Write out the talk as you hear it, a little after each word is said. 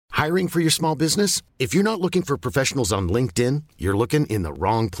Hiring for your small business? If you're not looking for professionals on LinkedIn, you're looking in the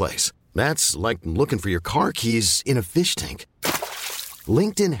wrong place. That's like looking for your car keys in a fish tank.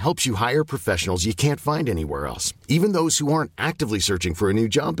 LinkedIn helps you hire professionals you can't find anywhere else, even those who aren't actively searching for a new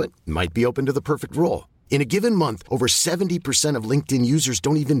job but might be open to the perfect role. In a given month, over 70% of LinkedIn users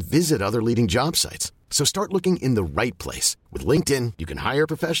don't even visit other leading job sites. So start looking in the right place. With LinkedIn, you can hire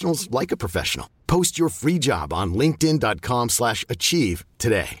professionals like a professional. Post your free job on linkedin.com/achieve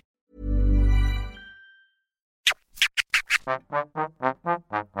today.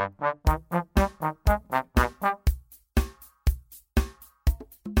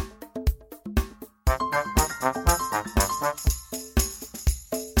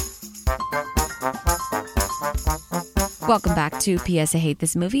 Welcome back to P.S. I Hate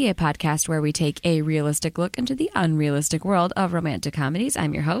This Movie, a podcast where we take a realistic look into the unrealistic world of romantic comedies.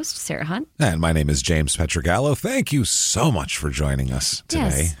 I'm your host, Sarah Hunt. And my name is James Petrogallo. Thank you so much for joining us today.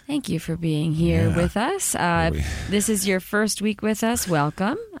 Yes, thank you for being here with us. This is your first week with us.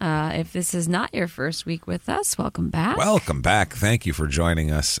 Welcome. If this is not your first week with us, welcome back. Welcome back. Thank you for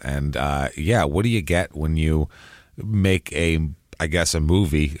joining us. And what do you get when you make a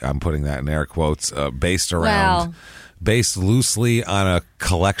movie, I'm putting that in air quotes, based loosely on a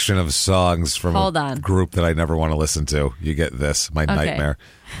collection of songs from a group that I never want to listen to. You get this, my nightmare.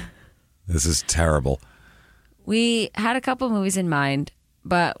 This is terrible. We had a couple movies in mind,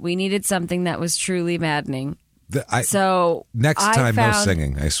 but we needed something that was truly maddening. Next time, no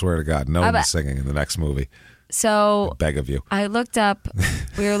singing. I swear to God, no one singing in the next movie. So I beg of you. I looked up.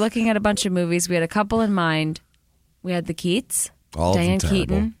 We were looking at a bunch of movies. We had a couple in mind. We had the Keats. All Diane of them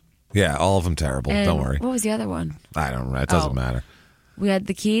terrible. Keaton. Yeah, all of them terrible. And don't worry. What was the other one? I don't know. It doesn't matter. We had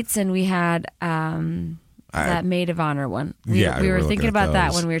the Keats and we had that Maid of Honor one. We were thinking about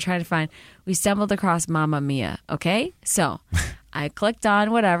that when we were trying to find. We stumbled across Mamma Mia. Okay, so I clicked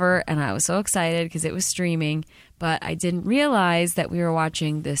on whatever, and I was so excited because it was streaming. But I didn't realize that we were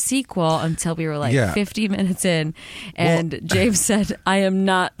watching the sequel until we were 50 minutes in. And James said, I am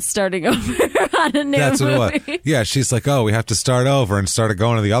not starting over on a new movie. What it was. Yeah, she's like, we have to start over, and started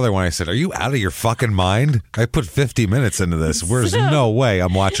going to the other one. I said, are you out of your fucking mind? I put 50 minutes into this. There's no way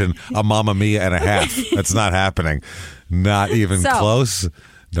I'm watching a Mamma Mia and a half. That's not happening. Not even close.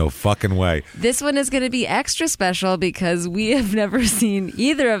 No fucking way. This one is going to be extra special because we have never seen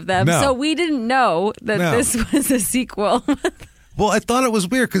either of them. No. So we didn't know that this was a sequel. Well, I thought it was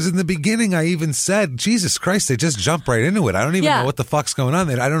weird because in the beginning I even said, Jesus Christ, they just jump right into it. I don't even know what the fuck's going on.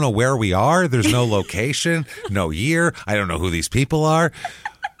 I don't know where we are. There's no location, no year. I don't know who these people are.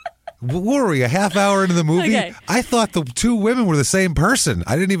 What were we, a half hour into the movie? Okay. I thought the two women were the same person.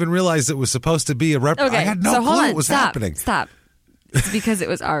 I didn't even realize it was supposed to be a I had no clue what was happening. Stop. It's because it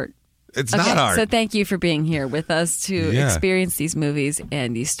was art. It's not art. So thank you for being here with us to experience these movies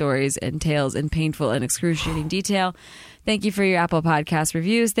and these stories and tales in painful and excruciating detail. Thank you for your Apple Podcast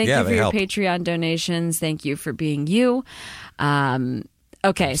reviews. Thank you for your Patreon donations. Thank you for being you. So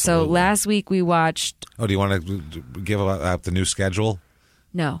last week we watched... Oh, do you want to give out the new schedule?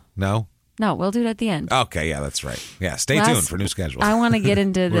 No. No? No, we'll do it at the end. Okay, yeah, that's right. Yeah, stay tuned for new schedule. I want to get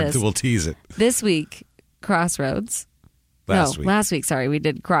into this. We'll tease it. This week, Crossroads... Last week, sorry. We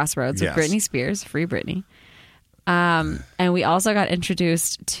did Crossroads with Britney Spears, Free Britney. And we also got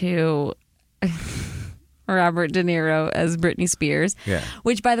introduced to Robert De Niro as Britney Spears. Yeah.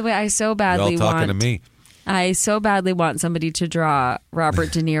 Which, by the way, I so badly want... talking to me. I so badly want somebody to draw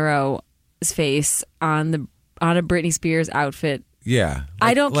Robert De Niro's face on a Britney Spears outfit. Yeah.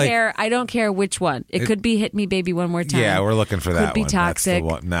 I don't care. I don't care which one. It could be Hit Me Baby One More Time. Yeah, we're looking for that one. Could be Toxic.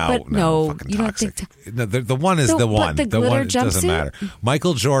 That's the one. No, you don't think... the one is the one. The one doesn't matter.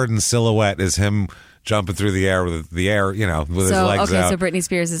 Michael Jordan's silhouette is him jumping through the air with his legs out. So Britney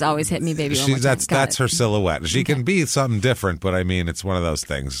Spears has always Hit Me Baby One More Time. That's her silhouette. She can be something different, but I mean, it's one of those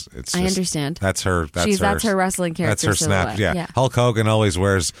things. It's just, I understand. That's her. That's her wrestling character. That's her silhouette. snap. Yeah. Hulk Hogan always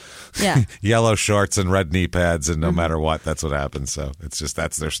wears yellow shorts and red knee pads, and no matter what, that's what happens. So it's just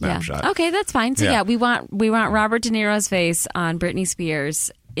that's their snapshot. Yeah. Okay, that's fine. So we want Robert De Niro's face on Britney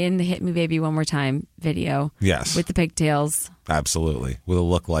Spears in the Hit Me Baby One More Time video. Yes. With the pigtails. Absolutely. With a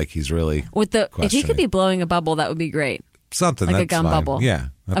look like he's really if he could be blowing a bubble, that would be great. Something like that's a gum fine. bubble. Yeah.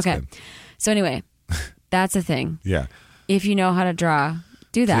 That's okay. Good. So anyway, that's a thing. Yeah. If you know how to draw,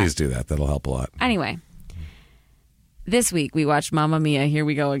 do that. Please do that. That'll help a lot. Anyway. This week we watched Mamma Mia. Here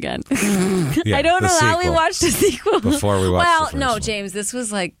we go again. I don't know how we watched the sequel. Before we watched the first no, one. James, this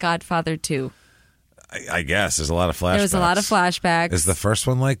was like Godfather 2. I guess there's a lot of flashbacks. There was a lot of flashbacks. Is the first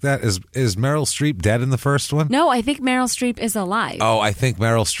one like that? Is Meryl Streep dead in the first one? No, I think Meryl Streep is alive. Oh, I think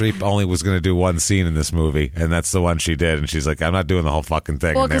Meryl Streep only was going to do one scene in this movie, and that's the one she did. And she's like, I'm not doing the whole fucking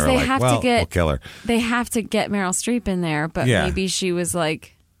thing. Well, and they were like, we'll kill her. They have to get Meryl Streep in there, but maybe she was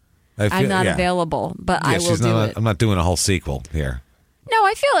like, I'm not available, but I will do it. I'm not doing a whole sequel here. No,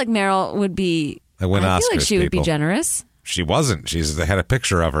 I feel like Meryl would be. I feel like she would be generous. She wasn't. They had a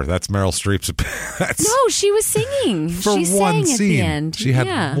picture of her. That's Meryl Streep's. No, she was singing. She sang at the end. She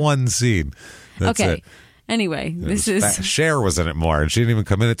had one scene. That's it. Anyway, Cher was in it more, and she didn't even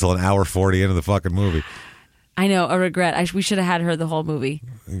come in until an hour 40 into the fucking movie. I know, a regret. We should have had her the whole movie.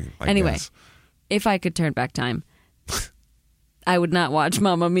 Anyway, if I could turn back time, I would not watch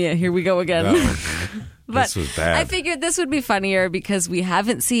Mamma Mia. Here we go again. No, but this was bad. I figured this would be funnier because we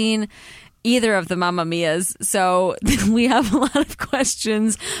haven't seen either of the Mamma Mias, so we have a lot of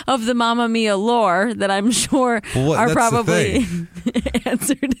questions of the Mamma Mia lore that I'm sure are probably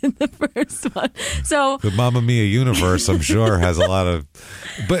answered in the first one. So the Mamma Mia universe, I'm sure, has a lot of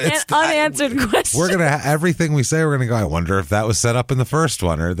unanswered questions. We're gonna everything we say. We're gonna go. I wonder if that was set up in the first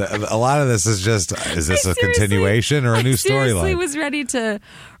one, or a lot of this is just. Is this a continuation or a new storyline? I seriously was ready to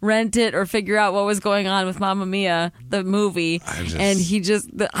rent it or figure out what was going on with Mamma Mia, the movie, and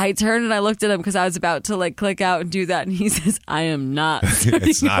I turned and I looked at him because I was about to like click out and do that, and he says, "I am not."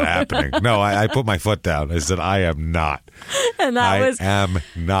 It's not happening. No, I put my foot down. I said, "I am not." And I am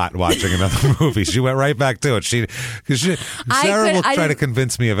not watching another movie. She went right back to it. Sarah will try to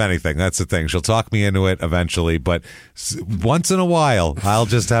convince me of anything. That's the thing. She'll talk me into it eventually, but once in a while, I'll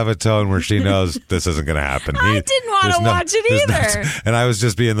just have a tone where she knows this isn't going to happen. I didn't want to watch it either. And I was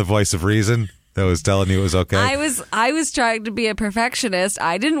just being the voice of reason that was telling you it was okay. I was trying to be a perfectionist.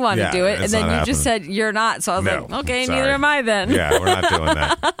 I didn't want to do it, and then you just said you're not. So I was like, okay, sorry. neither am I then. Yeah, we're not doing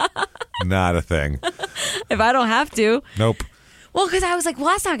that. Not a thing. If I don't have to. Nope. Well, because I was like, well,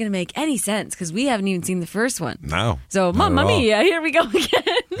 that's not going to make any sense because we haven't even seen the first one. No. So, Mamma Mia, here we go again.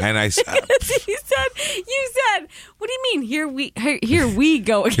 And you said, what do you mean? Here we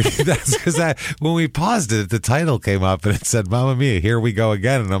go again. That's because when we paused it, the title came up and it said, Mamma Mia, here we go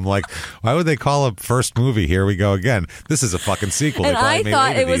again. And I'm like, why would they call a first movie Here We Go Again? This is a fucking sequel. And I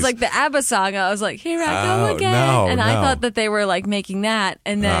thought it was like the ABBA song. I was like, here I go again. I thought that they were like making that.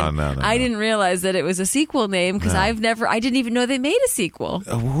 And then I didn't realize that it was a sequel name because I didn't even know they made a sequel.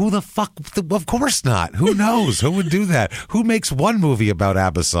 Who the fuck? Of course not. Who knows? Who would do that? Who makes one movie about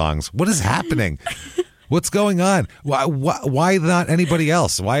ABBA songs? What is happening? What's going on? Why not anybody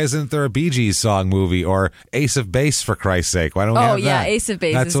else? Why isn't there a Bee Gees song movie or Ace of Base, for Christ's sake? Why don't we have that? Ace of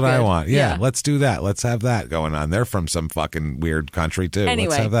Base. That's what good. I want. Yeah, let's do that. Let's have that going on. They're from some fucking weird country too. Anyway,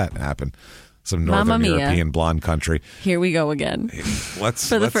 let's have that happen. Some Northern European blonde country. Here we go again.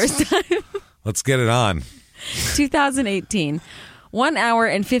 For the first time. Let's get it on. 2018. 1 hour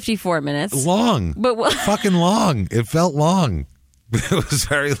and 54 minutes. Long. But fucking long. It felt long. It was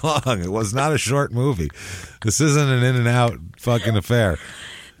very long. It was not a short movie. This isn't an in and out fucking affair.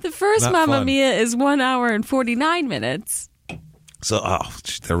 The first Mamma Mia is 1 hour and 49 minutes. So,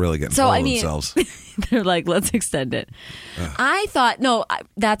 they're really getting full of themselves. They're like, let's extend it. I thought,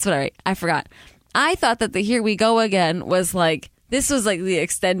 that's what I forgot. I thought that the Here We Go Again was like, this was like the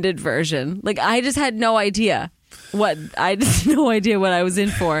extended version. Like, I just had no idea. I just had no idea what I was in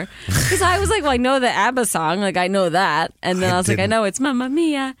for. Because I was like, well, I know the ABBA song. Like, I know that. And then I was like, I know it's Mamma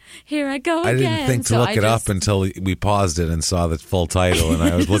Mia. Here I go again. I didn't think to look it up until we paused it and saw the full title. And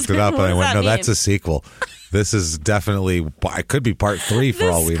I looked it up and I went, no, that's a sequel. This is definitely, it could be part 3 for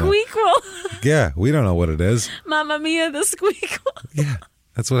all we know. The squeakquel. Yeah, we don't know what it is. Mamma Mia, the squeakquel. Yeah,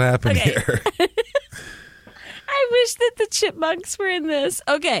 that's what happened here. I wish that the Chipmunks were in this.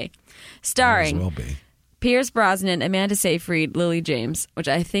 Okay. Starring. Might as well be. Pierce Brosnan, Amanda Seyfried, Lily James, which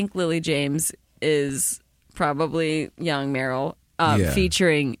I think Lily James is probably young Meryl,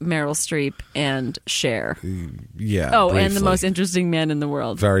 featuring Meryl Streep and Cher. Yeah. Oh, briefly. And the most interesting man in the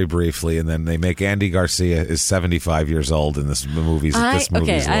world. Very briefly, and then they make Andy Garcia is 75 years old in this movie. I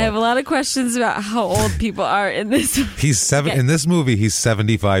have a lot of questions about how old people are in this. In this movie. He's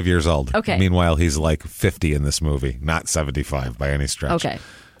 75 years old. Okay. Meanwhile, he's like 50 in this movie, not 75 by any stretch. Okay.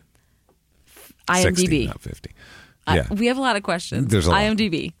 IMDb. 60, not 50. Yeah. We have a lot of questions. There's a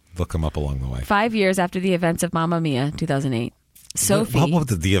IMDb. lot. Look them up along the way. 5 years after the events of Mamma Mia, 2008. Sophie. What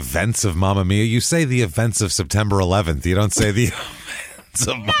the events of Mamma Mia? You say the events of September 11th. You don't say the events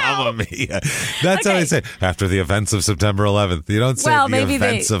of Mamma Mia. That's how they say after the events of September 11th. You don't say the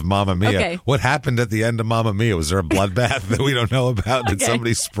events of Mamma Mia. Okay. What happened at the end of Mamma Mia? Was there a bloodbath that we don't know about? Did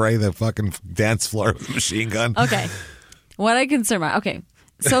somebody spray the fucking dance floor with a machine gun? Okay. What I can surmise. Okay.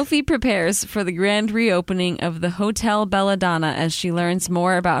 Sophie prepares for the grand reopening of the Hotel Belladonna as she learns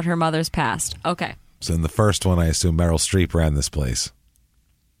more about her mother's past. Okay. So in the first one, I assume Meryl Streep ran this place.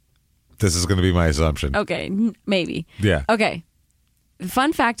 This is going to be my assumption. Okay, maybe. Yeah. Okay. The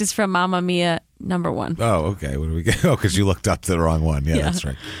fun fact is from Mamma Mia #1. Oh, okay. What do we get? Oh, because you looked up the wrong one. Yeah, that's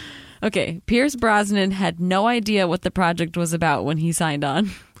right. Okay. Pierce Brosnan had no idea what the project was about when he signed on.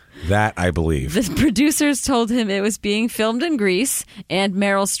 That I believe. The producers told him it was being filmed in Greece and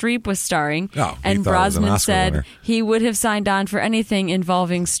Meryl Streep was starring. Oh, and Brosnan said he would have signed on for anything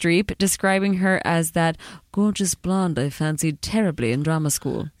involving Streep, describing her as that gorgeous blonde I fancied terribly in drama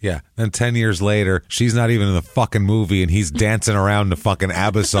school. Yeah. Then 10 years later, she's not even in the fucking movie and he's dancing around the fucking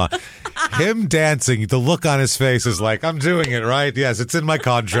ABBA song. Him dancing, the look on his face is like, I'm doing it, right? Yes, it's in my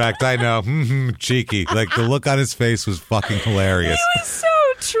contract. I know. Cheeky. Like, the look on his face was fucking hilarious. He was so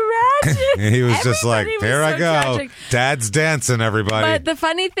tragic. He was just like, here I go. Tragic. Dad's dancing, everybody. But the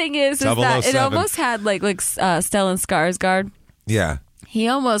funny thing is that it almost had like Stellan Skarsgård. Yeah. He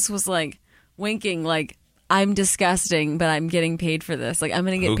almost was like winking, like, I'm disgusting, but I'm getting paid for this. Like, I'm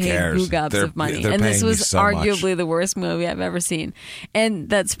going to get paid goo-gobs of money. And this was arguably the worst movie I've ever seen. And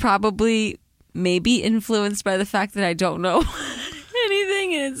that's probably maybe influenced by the fact that I don't know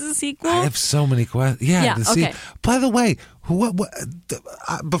anything and it's a sequel. I have so many questions. Yeah. Okay. By the way,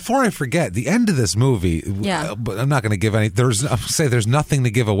 before I forget, the end of this movie, but I'm not going to give any, there's nothing to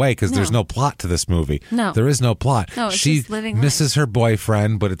give away because there's no plot to this movie. No. There is no plot. No, it's she just living misses her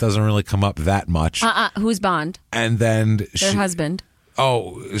boyfriend, but it doesn't really come up that much. Who's Bond? And then Their husband.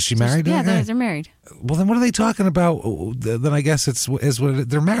 Oh, is she married? Yeah, they're married. Well, then what are they talking about? Then I guess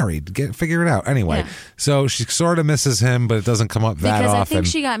they're married. Figure it out. Anyway, so she sort of misses him, but it doesn't come up that often. Because I think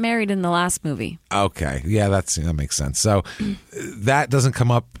she got married in the last movie. Okay. Yeah, that makes sense. So that doesn't come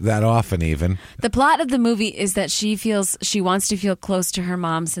up that often even. The plot of the movie is that she wants to feel close to her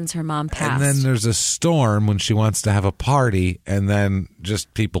mom since her mom passed. And then there's a storm when she wants to have a party, and then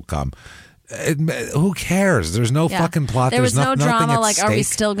just people come. Who cares? There's no fucking plot. There was no drama. Like, are we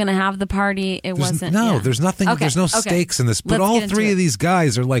still going to have the party? Wasn't. No, there's nothing. Okay. There's no stakes in this. But all three of these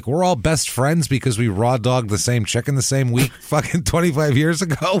guys are like, we're all best friends because we raw dogged the same chicken the same week fucking 25 years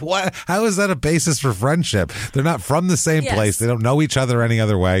ago. What? How is that a basis for friendship? They're not from the same place. They don't know each other any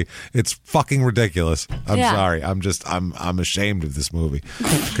other way. It's fucking ridiculous. I'm sorry. I'm ashamed of this movie.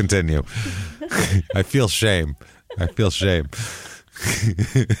 Continue. I feel shame. I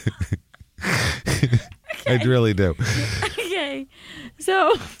really do. Okay.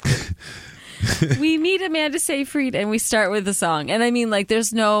 So we meet Amanda Seyfried and we start with the song. And I mean, like,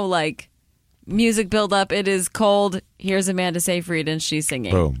 there's no, like, music build up. It is cold. Here's Amanda Seyfried and she's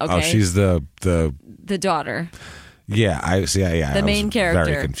singing. Boom. Okay? Oh, she's the daughter. Yeah, I see. Yeah, the main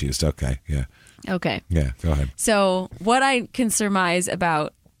character. Very confused. Okay. Yeah. Okay. Yeah, go ahead. So what I can surmise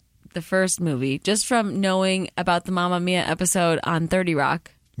about the first movie, just from knowing about the Mamma Mia episode on 30 Rock.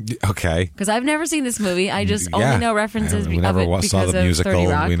 Okay. Because I've never seen this movie. I just only know references we never of it saw because the musical. of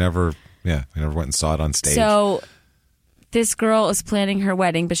 30 Rock. We never went and saw it on stage. So this girl is planning her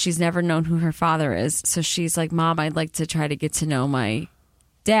wedding, but she's never known who her father is. So she's like, Mom, I'd like to try to get to know my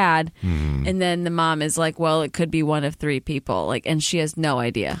dad. And then the mom is like, well, it could be one of three people. Like, and she has no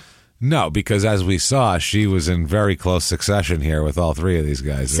idea. No, because as we saw, she was in very close succession here with all three of these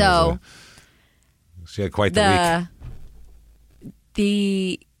guys. So she had quite the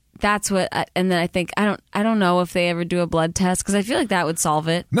week. That's what, and then I think I don't know if they ever do a blood test because I feel like that would solve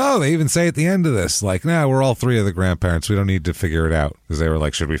it. No, they even say at the end of this, like, we're all three of the grandparents. We don't need to figure it out because they were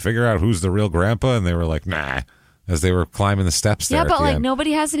like, should we figure out who's the real grandpa? And they were like, nah. As they were climbing the steps there. Yeah, but like end.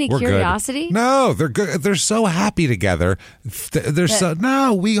 Nobody has any curiosity. Good. No, they're good. They're so happy together.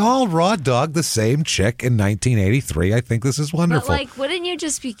 We all raw dogged the same chick in 1983. I think this is wonderful. But like, wouldn't you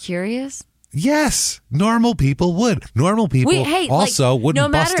just be curious? Yes, normal people would. Normal people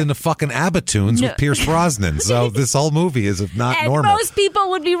wouldn't bust into fucking ABBA tunes with Pierce Brosnan. So this whole movie is not and normal. Most people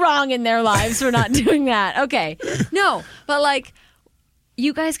would be wrong in their lives for not doing that. Okay, no, but like,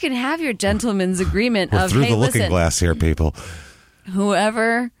 you guys can have your gentleman's agreement We're of, through hey, the looking listen, glass here, people.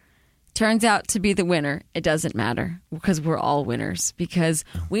 Whoever turns out to be the winner, it doesn't matter because we're all winners because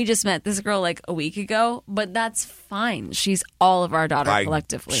we just met this girl like a week ago, but that's fine. She's all of our daughter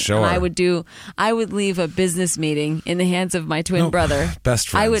collectively. Sure. And I would leave a business meeting in the hands of my twin brother. Best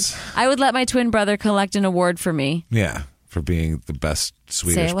friends. I would let my twin brother collect an award for me. Yeah, for being the best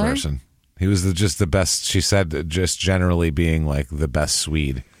Swedish Sailor? person. He was just the best, she said, just generally being like the best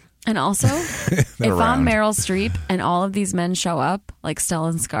Swede. And also, if I'm Meryl Streep and all of these men show up, like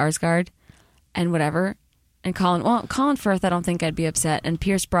Stellan Skarsgård and whatever, and Colin Firth, I don't think I'd be upset. And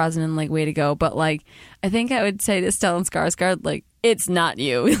Pierce Brosnan, like, way to go. But, like, I think I would say to Stellan Skarsgård, like, it's not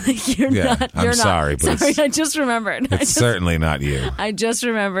you. Like, you're not. I'm sorry, but sorry, I just remembered. It's certainly not you. I just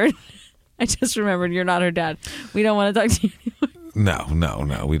remembered you're not her dad. We don't want to talk to you anymore.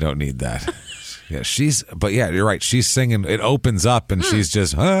 No, we don't need that. Yeah, you're right. She's singing. It opens up and she's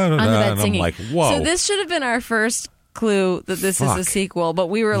just, and I'm like, whoa. So this should have been our first clue that this is a sequel, but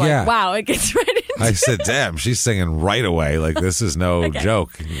we were like, wow, it gets right into I said, damn, she's singing right away. Like, this is no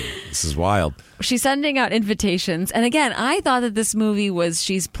joke. This is wild. She's sending out invitations. And again, I thought that this movie was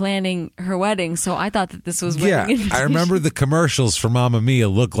she's planning her wedding, so I thought that this was wedding invitations. I remember the commercials for Mamma Mia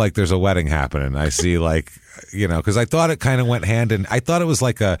look like there's a wedding happening. I see, like, because I thought it kind of went hand in. I thought it was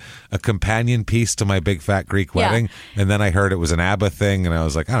like a companion piece to My Big Fat Greek Wedding. And then I heard it was an ABBA thing, and I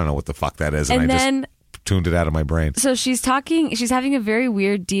was like, I don't know what the fuck that is. And I just tuned it out of my brain. So she's having a very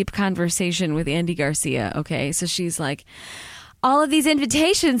weird, deep conversation with Andy Garcia. Okay. So she's like, all of these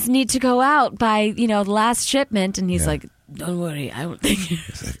invitations need to go out by, the last shipment. And he's like, don't worry. I will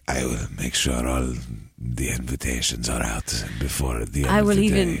I will make sure all the invitations are out before the end of the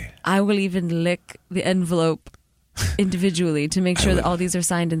day. I will even lick the envelope individually to make sure that all these are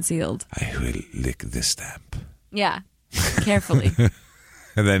signed and sealed. I will lick the stamp. Yeah. Carefully.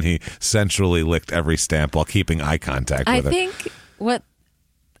 And then he sensually licked every stamp while keeping eye contact with her. I think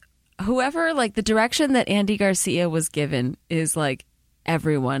whoever, like, the direction that Andy Garcia was given is like,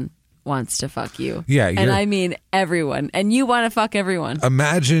 everyone wants to fuck you. Yeah. And I mean everyone. And you want to fuck everyone.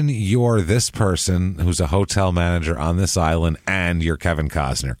 Imagine you're this person who's a hotel manager on this island and you're Kevin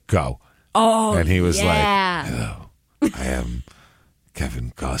Costner. Go. Oh, and he was like, hello, I am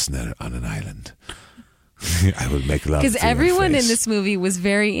Kevin Costner on an island. I would make love to your face. Because everyone in this movie was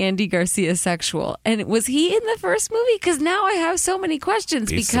very Andy Garcia sexual. And was he in the first movie? Because now I have so many questions.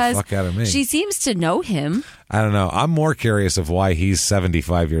 Beats because the fuck out of me. She seems to know him. I don't know. I'm more curious of why he's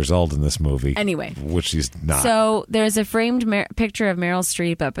 75 years old in this movie. Anyway. Which he's not. So there's a framed picture of Meryl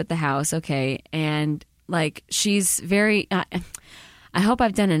Streep up at the house, okay? And, like, she's very... I hope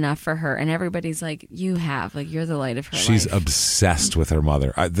I've done enough for her. And everybody's like, you have. Like, you're the light of her life. She's obsessed with her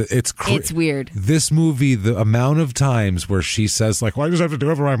mother. It's weird. This movie, the amount of times where she says, like, well, I just have to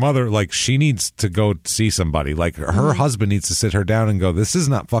do it for my mother. Like, she needs to go see somebody. Like, her husband needs to sit her down and go, this is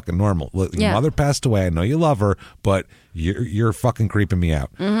not fucking normal. Look, your mother passed away. I know you love her, but you're fucking creeping me out.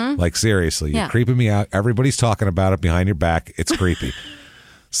 Like, seriously, you're creeping me out. Everybody's talking about it behind your back. It's creepy.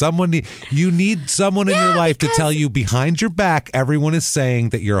 You need someone in your life to tell you behind your back, everyone is saying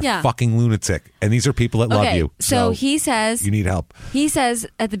that you're a fucking lunatic. And these are people that love you. So he says... You need help. He says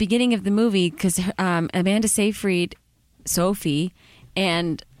at the beginning of the movie, because Amanda Seyfried, Sophie,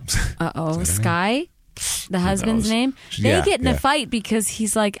 and Sky, the husband's name, they get in a fight because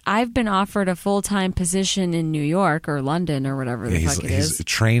he's like, I've been offered a full-time position in New York or London or whatever the fuck it is. He's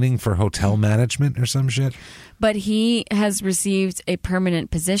training for hotel management or some shit. But he has received a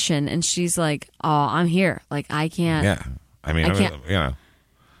permanent position, and she's like, "Oh, I'm here. Like, I can't." Yeah, I mean,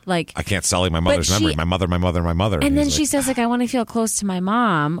 like, I can't sully my mother's memory. My mother. And then she says, like, I want to feel close to my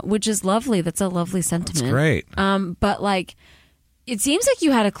mom, which is lovely. That's a lovely sentiment. That's great. But like, it seems like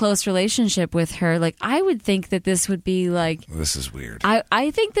you had a close relationship with her. Like, I would think that this would be like... This is weird.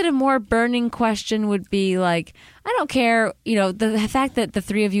 I think that a more burning question would be like, I don't care, the fact that the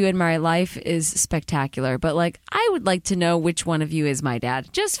three of you in my life is spectacular, but like, I would like to know which one of you is my dad.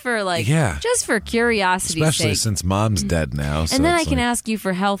 Just for just for curiosity's sake. Especially since mom's dead now. And then I can ask you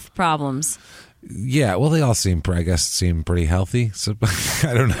for health problems. Yeah, well, they all seem pretty healthy. So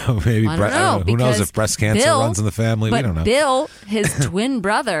I don't know. Maybe I don't know, who knows if breast cancer runs in the family? We don't know. Bill, his twin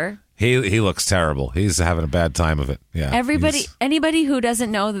brother, he looks terrible. He's having a bad time of it. Yeah. Anybody who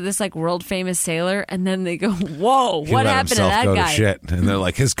doesn't know that this like world famous sailor, and then they go, "Whoa, what happened to that go guy?" To shit. And they're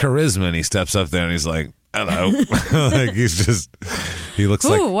like, his charisma, and he steps up there and he's like, hello. Like he looks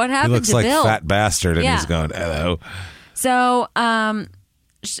what happened he looks to like Bill? Fat bastard, and he's going, hello. So,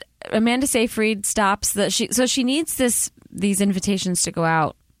 Amanda Seyfried stops so she needs these invitations to go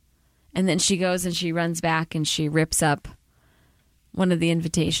out, and then she goes and she runs back and she rips up one of the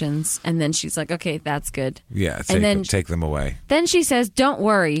invitations, and then she's like, okay, that's good. Yeah, take them away. Then she says, don't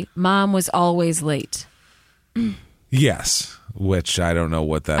worry, Mom was always late. Yes, which I don't know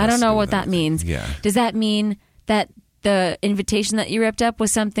what that I don't know what that means. Yeah. Does that mean that the invitation that you ripped up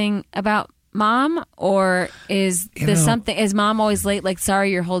was something about Mom, or is something? Is Mom always late? Like,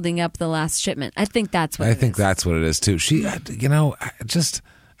 sorry, you're holding up the last shipment. I think that's what. I think that's what it is too. She, I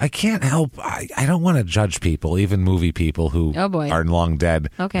can't help. I don't want to judge people, even movie people who are long dead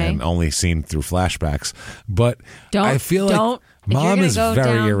and only seen through flashbacks. But I feel like Mom is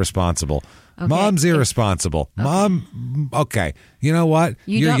very irresponsible. Okay. Mom's irresponsible. Okay. Mom, okay. You know what?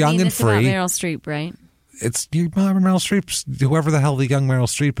 You're young and free. About Meryl Streep, right? It's Meryl Streep's, whoever the hell the young Meryl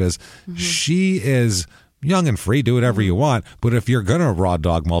Streep is. Mm-hmm. She is young and free. Do whatever you want. But if you're going to raw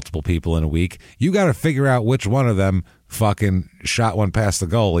dog multiple people in a week, you got to figure out which one of them fucking shot one past the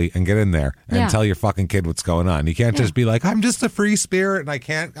goalie and get in there and tell your fucking kid what's going on. You can't just be like, I'm just a free spirit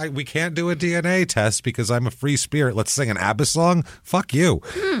and we can't do a DNA test because I'm a free spirit. Let's sing an ABBA song. Fuck you.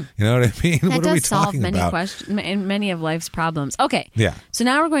 You know what I mean? That what are we talking about? Many of life's problems. Okay. Yeah. So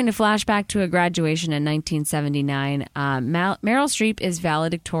now we're going to flash back to a graduation in 1979. Meryl Streep is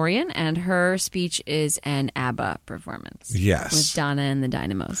valedictorian and her speech is an ABBA performance. Yes. With Donna and the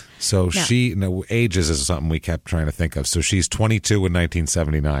Dynamos. So ages is something we kept trying to think of. So she's 22 in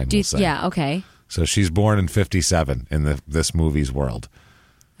 1979. Yeah, okay. So she's born in 57 in this movie's world.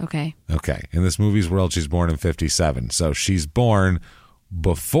 Okay. Okay. In this movie's world, she's born in 57. So she's born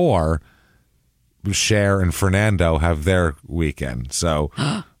before Cher and Fernando have their weekend. So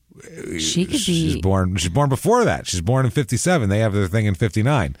she's born before that. She's born in 57. They have their thing in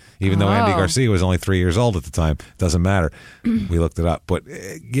 59. Even though Andy Garcia was only 3 years old at the time. Doesn't matter. We looked it up. But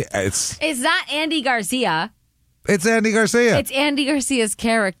it's not Andy Garcia. It's Andy Garcia. It's Andy Garcia's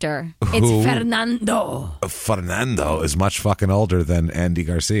character. It's Fernando. Fernando is much fucking older than Andy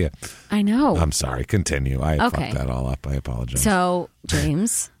Garcia. I know. I'm sorry. Continue. I fucked that all up. I apologize. So,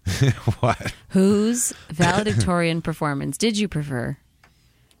 James. What? Whose valedictorian performance did you prefer?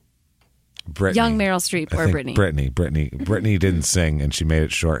 Brittany. Young Meryl Streep or Brittany? Brittany didn't sing, and she made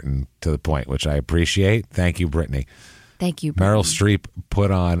it short and to the point, which I appreciate. Thank you, Brittany. Thank you, Brittany. Meryl Streep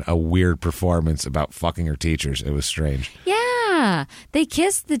put on a weird performance about fucking her teachers. It was strange. Yeah. They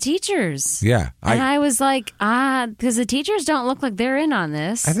kissed the teachers. Yeah. And I was like, because the teachers don't look like they're in on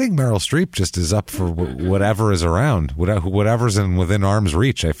this. I think Meryl Streep just is up for whatever is around. Whatever's within arm's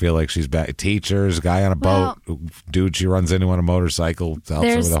reach. I feel like she's back. Teachers, guy on a boat, dude she runs into on a motorcycle, helps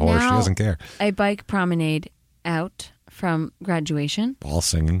her with a horse. She doesn't care. A bike promenade out from graduation. Ball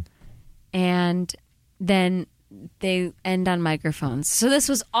singing. And then they end on microphones. So this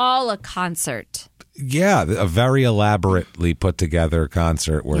was all a concert. Yeah, a very elaborately put together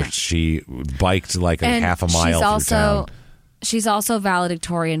concert where she biked like half a mile through town. She's also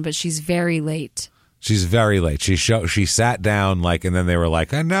valedictorian, but she's very late. She's very late. She sat down and then they were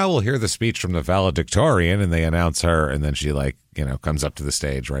like, and now we'll hear the speech from the valedictorian, and they announce her, and then she comes up to the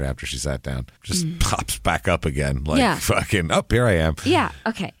stage right after she sat down. Just pops back up again fucking, here I am. Yeah,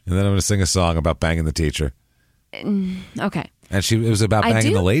 okay. And then I'm going to sing a song about banging the teacher. Okay. And it was about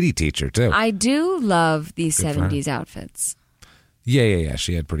banging the lady teacher, too. I do love these 70s outfits. Yeah.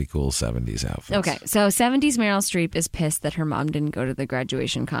 She had pretty cool 70s outfits. Okay. So 70s Meryl Streep is pissed that her mom didn't go to the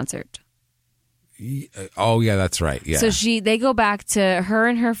graduation concert. Oh, yeah, that's right. Yeah. So they go back to her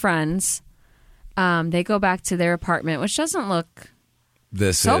and her friends. They go back to their apartment, which doesn't look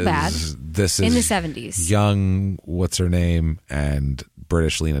bad. This is in the 70s. Young, what's her name, and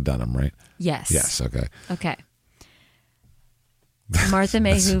British Lena Dunham, right? Yes. Yes, okay. Okay. Martha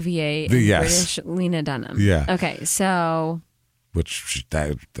May Whovier and British Lena Dunham. Yeah. Okay, so... Which,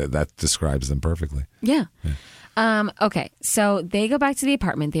 that describes them perfectly. Yeah. Okay, so they go back to the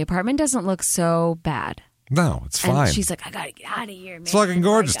apartment. The apartment doesn't look so bad. No, it's fine. And she's like, I gotta get out of here, man. It's fucking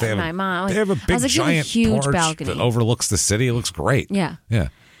gorgeous. They have a big, giant huge porch balcony that overlooks the city. It looks great. Yeah. Yeah.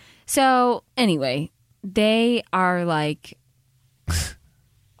 So, anyway, they are like...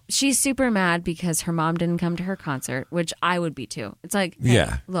 She's super mad because her mom didn't come to her concert, which I would be too. It's like, hey,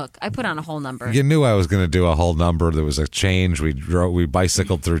 look, I put on a whole number. You knew I was going to do a whole number. There was a change. We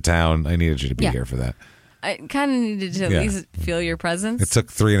bicycled through town. I needed you to be here for that. I kind of needed to at least feel your presence. It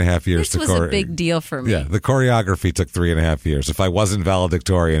took 3.5 years to This was a big deal for me. Yeah, the choreography took 3.5 years. If I wasn't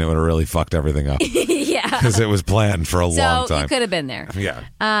valedictorian, it would have really fucked everything up. Yeah. Because it was planned for a long time. So you could have been there. Yeah.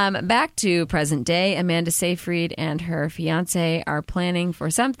 Back to present day, Amanda Seyfried and her fiance are planning for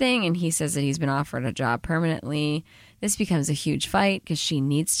something, and he says that he's been offered a job permanently. This becomes a huge fight because she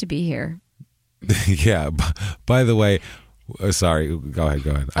needs to be here. Yeah. By the way... Sorry, go ahead.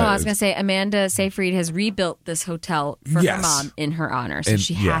 Oh, I was going to say, Amanda Seyfried has rebuilt this hotel for her mom in her honor, so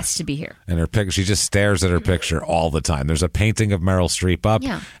she has to be here. And her picture, she just stares at her picture all the time. There's a painting of Meryl Streep up,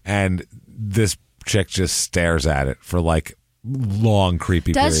 and this chick just stares at it for long,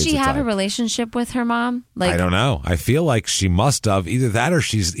 creepy periods of time. Does she have a relationship with her mom? I don't know. I feel like she must have. Either that or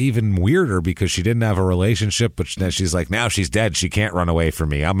she's even weirder because she didn't have a relationship, but she's like, now she's dead. She can't run away from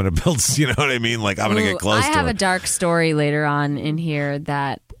me. I'm going to build, you know what I mean? I'm going to get close to her. I have a dark story later on in here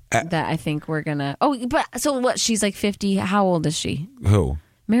that I think we're going to... Oh, but so what? She's 50. How old is she? Who?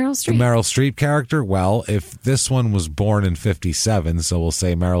 Meryl Streep. The Meryl Streep character? Well, if this one was born in 57, so we'll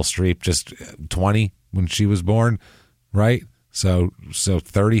say Meryl Streep just 20 when she was born, right? So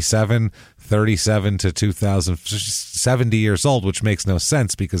 37 to 2000, 70 years old, which makes no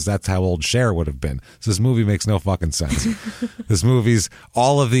sense because that's how old Cher would have been. So this movie makes no fucking sense. This movie's,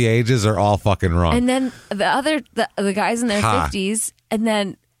 all of the ages are all fucking wrong. And then the guys in their 50s, and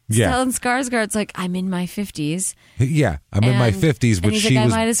then Stellan Skarsgård's like, I'm in my 50s. Yeah, I'm in my 50s, but he's she like,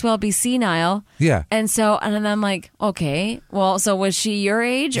 was... I might as well be senile. Yeah. And then I'm like, okay, well, so was she your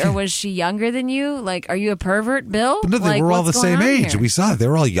age or was she younger than you? Like, are you a pervert, Bill? But no, they were all the same age. We saw it. They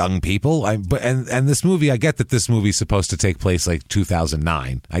were all young people. And this movie, I get that this movie's supposed to take place like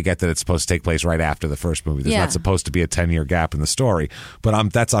 2009. I get that it's supposed to take place right after the first movie. There's not supposed to be a 10-year gap in the story. But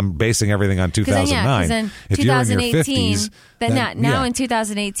I'm basing everything on 2009. Then if 2018, you're in your 50s, now in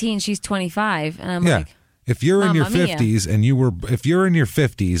 2018, she's 25, and I'm like, if you're in your 50s mia. and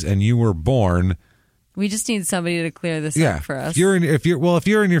you were born, we just need somebody to clear this up for us. If you're in your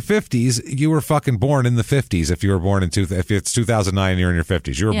 50s, you were fucking born in the 50s. If you were born if it's 2009, you're in your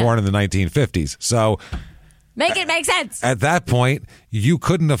 50s. You were born in the 1950s. So make it make sense. At that point, you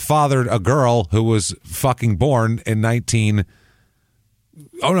couldn't have fathered a girl who was fucking born in 19.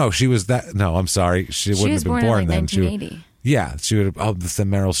 Oh no, she was that. No, I'm sorry, she wouldn't have been born in then. 1980. Yeah, she would have. Oh, the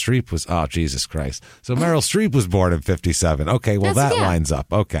Meryl Streep was. Oh, Jesus Christ! So Meryl Streep was born in 57. Okay, well that lines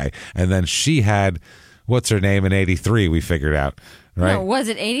up. Okay, and then she had, what's her name in 83? We figured out, right? No, was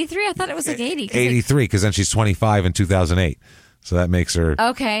it 83? I thought it was like 80. 83, because then she's 25 in 2008. So that makes her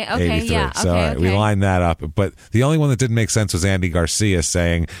okay, 83. Yeah. So all right, we lined that up. But the only one that didn't make sense was Andy Garcia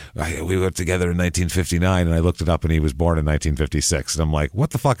saying, we were together in 1959, and I looked it up, and he was born in 1956. And I'm like,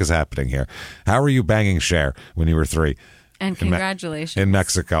 what the fuck is happening here? How are you banging Cher when you were 3? And congratulations. In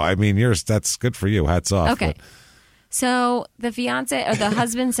Mexico. I mean, that's good for you. Hats off. Okay. So the fiance or the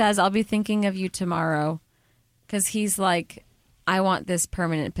husband says, I'll be thinking of you tomorrow, because he's like, I want this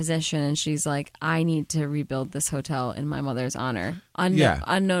permanent position. And she's like, I need to rebuild this hotel in my mother's honor.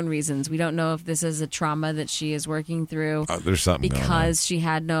 Unknown reasons. We don't know if this is a trauma that she is working through. There's something because she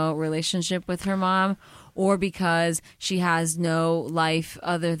had no relationship with her mom, or because she has no life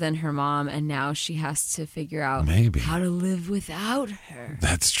other than her mom, and now she has to figure out how to live without her.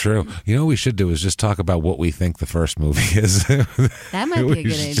 That's true. You know what we should do is just talk about what we think the first movie is. That might be a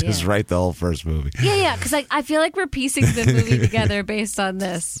good idea. Just write the whole first movie. Yeah, because I feel like we're piecing the movie together based on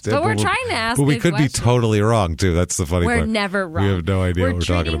this. But we're trying to ask. But we could be totally wrong, too. That's the funny part. We're never wrong. We have no idea what we're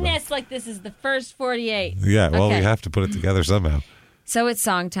talking about. We're treating this like this is the first 48. Yeah, well, we have to put it together somehow. So it's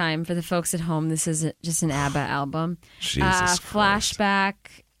song time for the folks at home. This is just an ABBA album. Jesus Christ. Flashback,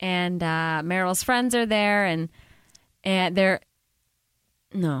 and Meryl's friends are there, and they're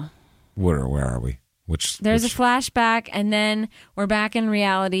Where are we? There's a flashback, and then we're back in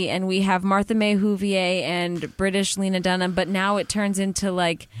reality, and we have Martha May Whovier and British Lena Dunham, but now it turns into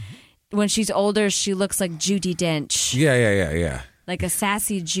like when she's older, she looks like Judi Dench. Yeah. Like a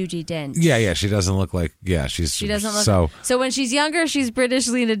sassy Judi Dench. Yeah. She doesn't look like. Yeah, she doesn't look. So when she's younger, she's British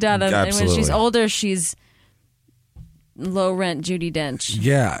Lena Dunham, absolutely. and when she's older, she's low rent Judi Dench.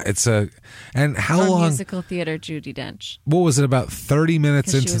 Yeah, and how long? Musical theater Judi Dench. What was it? About 30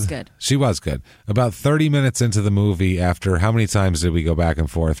 minutes into. She was good. She was good. About 30 minutes into the movie. After how many times did we go back and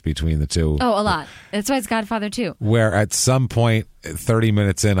forth between the two? Oh, a lot. That's why it's Godfather 2. Where at some point, 30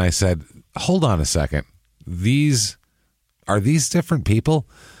 minutes in, I said, "Hold on a second. Are these different people?"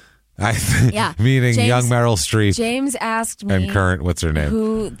 Meaning James, young Meryl Streep. James asked me, and current, what's her name?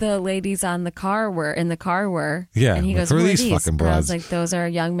 Who the ladies in the car were. Yeah, and he goes, who are these And fucking broads? I was like, those are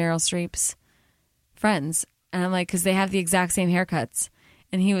young Meryl Streep's friends. And I'm like, because they have the exact same haircuts.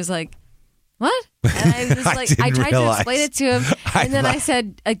 And he was like, what? And I was like, I tried to explain it to him, and then I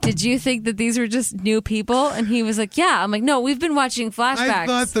said, "Did you think that these were just new people?" And he was like, "Yeah." I'm like, "No, we've been watching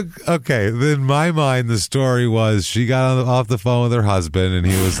flashbacks." In my mind, the story was she got off the phone with her husband, and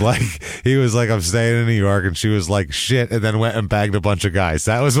he was like, "I'm staying in New York," and she was like, "Shit," and then went and bagged a bunch of guys.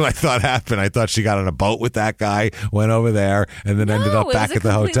 That was what I thought happened. I thought she got on a boat with that guy, went over there, and then ended up back at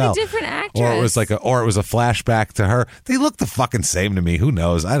the hotel. Different actress. Or it was a flashback to her. They look the fucking same to me. Who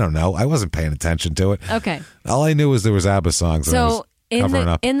knows? I don't know. I wasn't paying attention to it. Okay. All I knew was there was ABBA songs. So in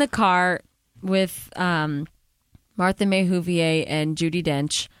the car with Martha May Whovier and Judi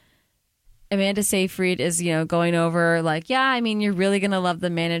Dench, Amanda Seyfried is going over like, yeah, I mean, you're really gonna love the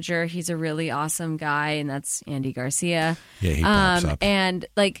manager. He's a really awesome guy, and that's Andy Garcia. Yeah, he pops up. And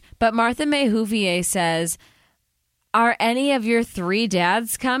but Martha May Whovier says, "Are any of your 3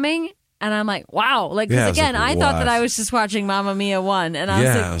 dads coming?" And I'm like, wow. Like, because again, I thought that I was just watching Mamma Mia 1 . And I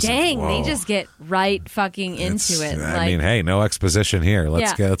was like, dang, they just get right fucking into it. I mean, hey, no exposition here.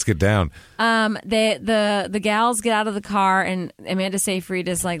 Let's get down. The gals get out of the car, and Amanda Seyfried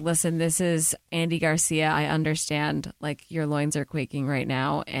is like, listen, this is Andy Garcia. I understand, like, your loins are quaking right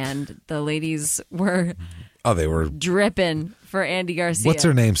now. And the ladies were... Oh, they were dripping for Andy Garcia. What's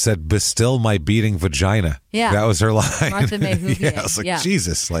her name said, "Bestill my beating vagina." Yeah. That was her line. Martha May Whovier. I was like,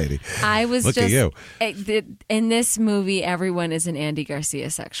 Jesus, lady. I was Look at you. In this movie, everyone is an Andy Garcia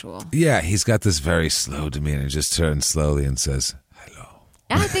sexual. Yeah, he's got this very slow demeanor. Just turns slowly and says, hello.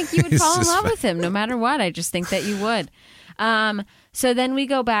 I think you would fall in love with him no matter what. I just think that you would. So then we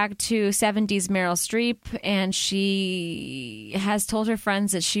go back to 70s Meryl Streep, and she has told her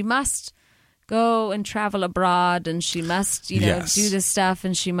friends that she must go and travel abroad, and she must, do this stuff,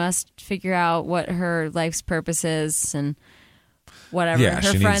 and she must figure out what her life's purpose is and whatever. Yeah,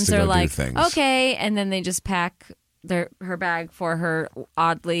 her friends are like, things. okay, and then they just pack her bag for her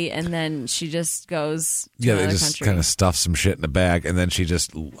oddly, and then she just goes to another they just country. kind of stuff some shit in a bag, and then she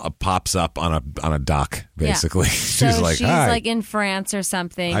just pops up on a dock, basically. Yeah. She's she's like in France or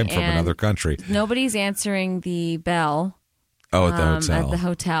something. I'm from another country. Nobody's answering the bell. Oh, at the hotel. At the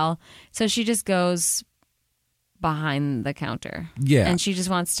hotel. So she just goes behind the counter. Yeah. And she just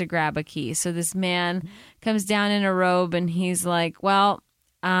wants to grab a key. So this man comes down in a robe, and he's like, well,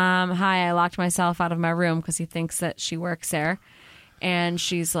 hi, I locked myself out of my room, because he thinks that she works there. And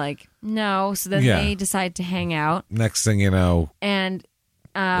she's like, no. So then they decide to hang out. Next thing you know. And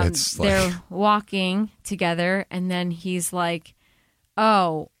they're walking together, and then he's like,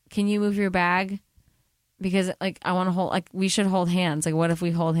 oh, can you move your bag? Because, like, I want to hold, like, we should hold hands. Like, what if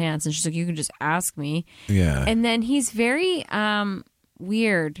we hold hands? And she's like, you can just ask me. Yeah. And then he's very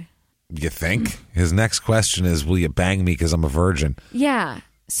weird. You think? His next question is, will you bang me because I'm a virgin? Yeah.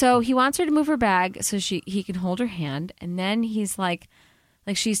 So he wants her to move her bag so he can hold her hand. And then he's like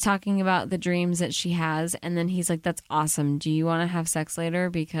she's talking about the dreams that she has. And then he's like, that's awesome. Do you want to have sex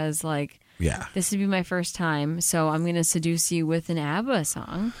later? Because, like, this would be my first time. So I'm going to seduce you with an ABBA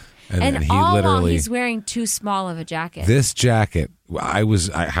song. And he all while he's wearing too small of a jacket. This jacket,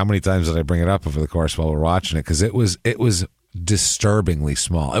 how many times did I bring it up over the course while we're watching it? Because it was disturbingly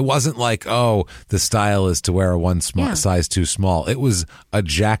small. It wasn't like, oh, the style is to wear a size too small. It was a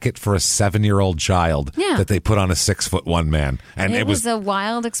jacket for a 7-year-old child that they put on a 6'1" man. And it was a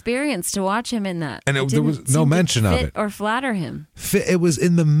wild experience to watch him in that. And there was no mention of it. Or flatter him. It was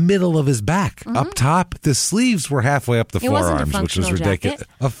in the middle of his back. Up top, the sleeves were halfway up the forearms, which was ridiculous.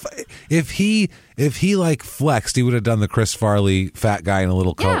 If he like flexed, he would have done the Chris Farley fat guy in a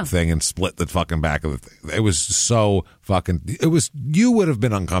little coat thing and split the fucking back of the thing. It was so fucking. You would have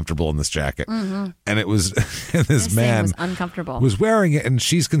been uncomfortable in this jacket, and it was. And this man was uncomfortable. Was wearing it, and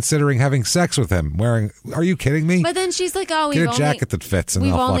she's considering having sex with him. Are you kidding me? But then she's like, "Oh, get a jacket that fits." And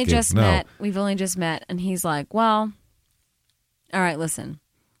we've I'll only fuck just you. met. We've only just met, and he's like, "Well, all right, listen.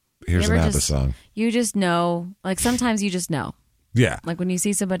 Here's an ABBA song. You just know. Like sometimes you just know. Yeah. Like when you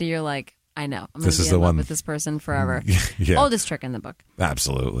see somebody, you're like." I know. I'm this is the in love one with this person forever. Yeah. Oldest trick in the book.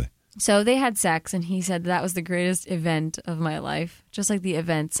 Absolutely. So they had sex, and he said that was the greatest event of my life, just like the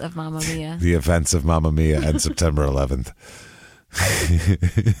events of Mamma Mia. The events of Mamma Mia and September 11th.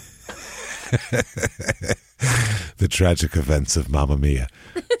 The tragic events of Mamma Mia.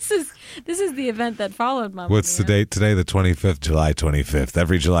 This is the event that followed Mamma Mia. What's the date today? The 25th, July 25th.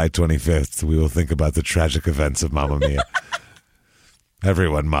 Every July 25th, we will think about the tragic events of Mamma Mia.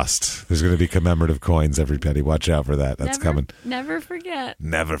 Everyone must. There's going to be commemorative coins, everybody. Watch out for that. That's coming. Never forget.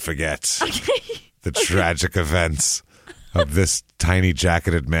 Never forget. Okay. The tragic events of this tiny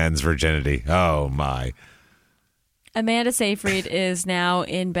jacketed man's virginity. Oh, my. Amanda Seyfried is now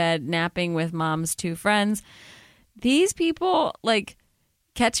in bed napping with Mom's 2 friends. These people, like,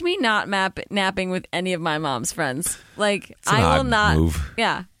 catch me not napping with any of my mom's friends. Like, I will not. Move.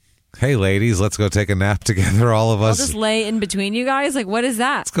 Yeah. Hey, ladies, let's go take a nap together, all of us. I'll just lay in between you guys. Like, what is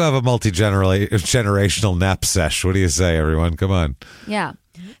that? Let's go have a multi-generational nap sesh. What do you say, everyone? Come on. Yeah.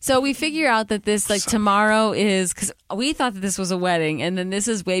 So we figure out that this, like, tomorrow is, because we thought that this was a wedding, and then this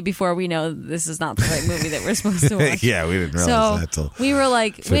is way before we know this is not the right movie that we're supposed to watch. Yeah, we didn't realize that till we were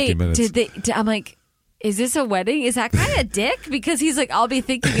like, wait, minutes. I'm like, is this a wedding? Is that kind of dick? Because he's like, I'll be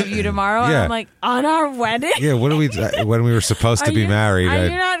thinking of you tomorrow. And I'm like, on our wedding? Yeah, what do we, when we were supposed to be married. Are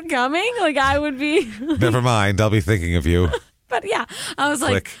you not coming? Like, I would be. Never mind, I'll be thinking of you. But yeah, I was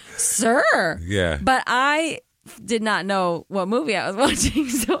like, sir. Yeah. But I did not know what movie I was watching.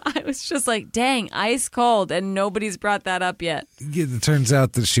 So I was just like, dang, ice cold. And nobody's brought that up yet. Yeah, it turns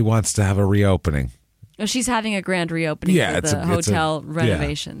out that she wants to have a reopening. Oh, she's having a grand reopening for the hotel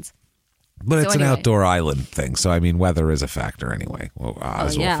renovations. But it's an outdoor island thing, so I mean, weather is a factor anyway. Well, we'll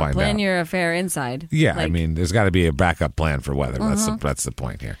find out. Plan your affair inside. Yeah, I mean, there's got to be a backup plan for weather. That's the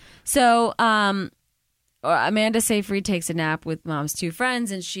point here. So, Amanda Seyfried takes a nap with Mom's two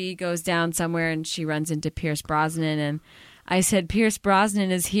friends, and she goes down somewhere, and she runs into Pierce Brosnan. And I said, Pierce Brosnan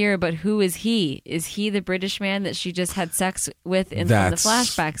is here, but who is he? Is he the British man that she just had sex with in the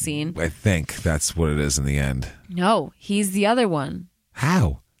flashback scene? I think that's what it is in the end. No, he's the other one.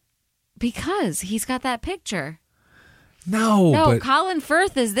 How? Because he's got that picture. No, Colin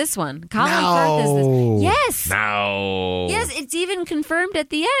Firth is this one. Firth is this. Yes. No. Yes, it's even confirmed at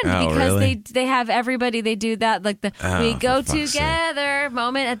the end because really? they have everybody. They do that like the we go together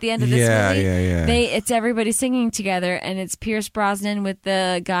moment at the end of this movie. Yeah. It's everybody singing together, and it's Pierce Brosnan with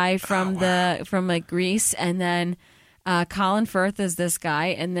the guy from Grease, and then Colin Firth is this guy,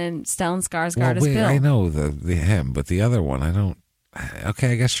 and then Stellan Skarsgård is Bill. I know the him, but the other one I don't.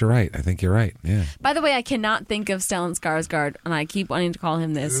 Okay, I guess you're right. I think you're right. Yeah. By the way, I cannot think of Stellan Skarsgård, and I keep wanting to call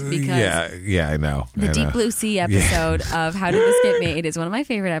him this because I know. The Deep Blue Sea episode of How Did This Get Made is one of my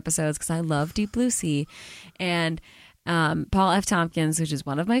favorite episodes because I love Deep Blue Sea, and Paul F. Tompkins, which is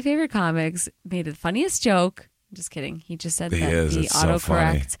one of my favorite comics, made the funniest joke. Just kidding. He just said that the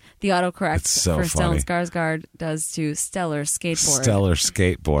autocorrect for Stellan Skarsgård does to Stellar Skateboard. Stellar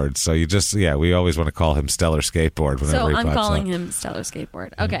Skateboard. So we always want to call him Stellar Skateboard whenever he pops up. So I'm calling him Stellar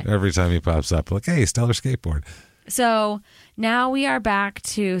Skateboard. Okay. Every time he pops up, like, hey, Stellar Skateboard. So now we are back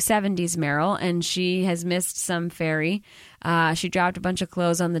to 70s Meryl, and she has missed some ferry. She dropped a bunch of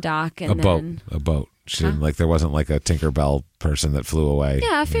clothes on the dock. And a boat. She didn't, there wasn't like a Tinkerbell person that flew away.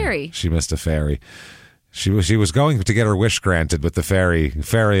 Yeah, a ferry. She missed a ferry. She was going to get her wish granted with the ferry.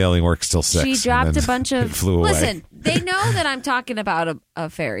 Ferry only works till 6. She dropped a bunch of... flew away. Listen, they know that I'm talking about a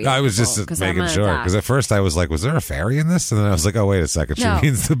ferry. I was just making sure. Because at first I was like, was there a ferry in this? And then I was like, oh, wait a second. She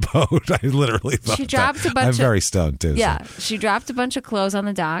means the boat. I literally thought she dropped a bunch I'm very stoned, too. Yeah. So. She dropped a bunch of clothes on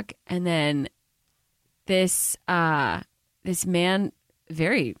the dock. And then this man,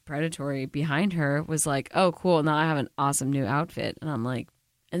 very predatory, behind her was like, oh, cool. Now I have an awesome new outfit. And I'm like...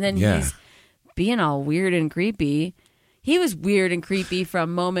 And then he's... being all weird and creepy. He was weird and creepy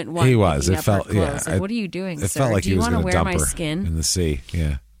from moment one. He was. It felt, what are you doing, sir? It felt like Do you was want to wear dump my skin in the sea?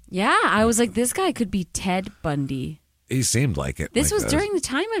 Yeah. Yeah, I was like, this guy could be Ted Bundy. He seemed like it. This was during the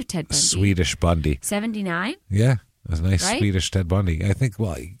time of Ted Bundy. Swedish Bundy. 79? Yeah. It was a nice Swedish Ted Bundy. I think,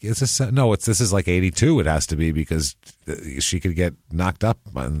 this is like 82 it has to be because she could get knocked up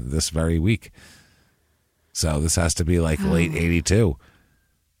on this very week. So this has to be like late 82.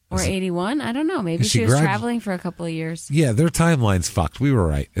 Or 81? I don't know. Maybe she was traveling for a couple of years. Yeah, their timeline's fucked. We were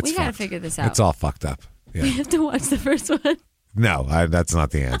right. We got to figure this out. It's all fucked up. Yeah. We have to watch the first one. No, that's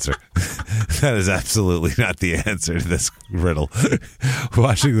not the answer. That is absolutely not the answer to this riddle.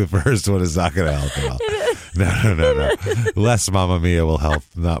 Watching the first one is not going to help at all. No. Less Mamma Mia will help,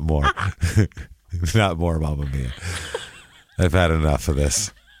 not more. Not more Mamma Mia. I've had enough of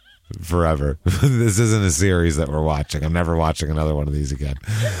this. Forever. This isn't a series that we're watching. I'm never watching another one of these again.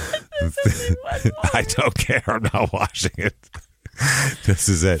 I don't care. I'm not watching it. This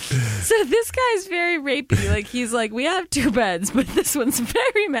is it. So this guy's very rapey. Like he's like, we have 2 beds, but this one's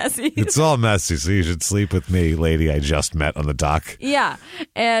very messy. It's all messy, so you should sleep with me, lady I just met on the dock. Yeah.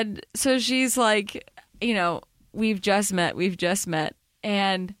 And so she's like, we've just met.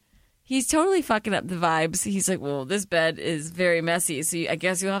 And he's totally fucking up the vibes. He's like, well, this bed is very messy, so I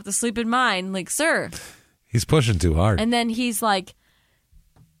guess you'll have to sleep in mine. Like, sir. He's pushing too hard. And then he's like,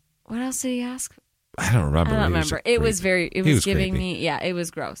 what else did he ask? I don't remember. It was giving me, it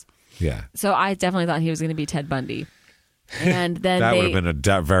was gross. Yeah. So I definitely thought he was going to be Ted Bundy. And then that would have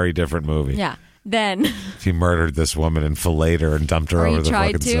been a very different movie. Yeah. Then he murdered this woman and filleted her and dumped her over the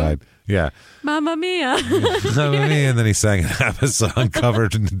fucking side. Yeah. Mamma Mia. Mamma Mia. And then he sang a song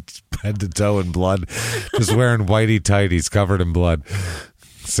covered in head to toe in blood, just wearing whitey tighties covered in blood,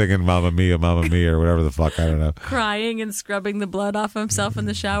 singing Mamma Mia, or whatever the fuck, I don't know. Crying and scrubbing the blood off himself in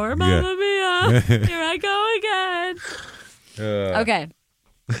the shower. Mamma Mia. Here I go again. Okay.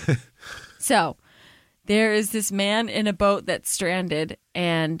 So there is this man in a boat that's stranded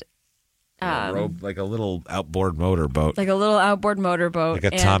and like a little outboard motorboat. Like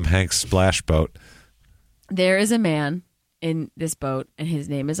a Tom Hanks splash boat. There is a man in this boat, and his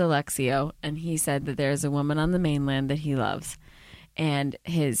name is Alexio, and he said that there's a woman on the mainland that he loves. And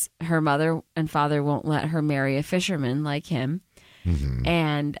her mother and father won't let her marry a fisherman like him. Mm-hmm.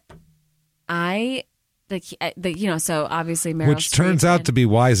 And I so obviously Meryl Which turns out to be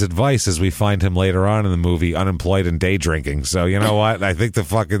wise advice as we find him later on in the movie unemployed and day drinking. So you know what? I think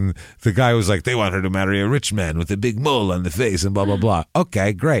the guy was like, they want her to marry a rich man with a big mole on the face and blah, blah, blah.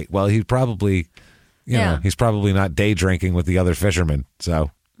 Okay, great. Well, he's probably not day drinking with the other fishermen.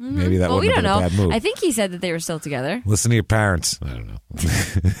 So maybe that wouldn't have been a bad move. I think he said that they were still together. Listen to your parents. I don't know.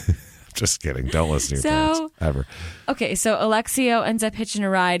 Just kidding. Don't listen to your parents ever. Okay, so Alexio ends up hitching a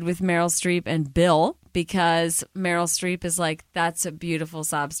ride with Meryl Streep and Bill because Meryl Streep is like, that's a beautiful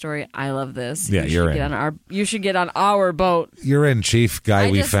sob story. I love this. Yeah, you're in. You should get on our boat. You're in, Chief. Guy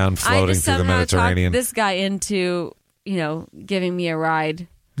we found floating through the Mediterranean. This guy into, giving me a ride.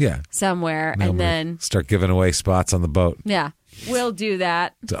 Yeah. Somewhere, and then start giving away spots on the boat. Yeah, we'll do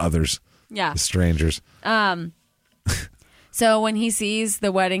that to others. Yeah, to strangers. So when he sees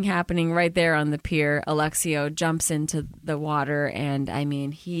the wedding happening right there on the pier, Alexio jumps into the water, and I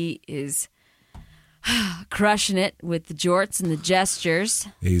mean, he is crushing it with the jorts and the gestures.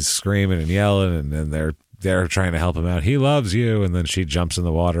 He's screaming and yelling, and then they're trying to help him out. He loves you, and then she jumps in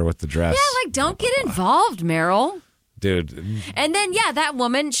the water with the dress. Yeah, don't get involved, Meryl. Dude. And then, that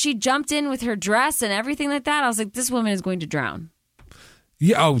woman, she jumped in with her dress and everything like that. I was like, this woman is going to drown.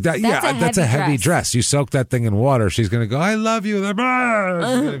 Yeah, that's a heavy dress. You soak that thing in water, she's going to go, I love you. And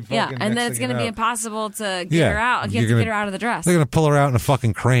then it's going to be impossible to get her out. You have to get her out of the dress. They're going to pull her out in a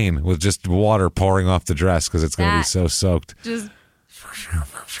fucking crane with just water pouring off the dress because it's going to be so soaked. Just...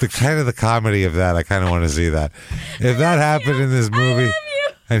 The comedy of that, I kind of want to see that. If that happened in this movie...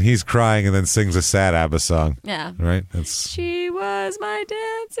 And he's crying and then sings a sad ABBA song. Yeah. Right? She was my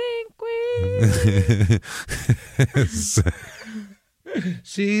dancing queen.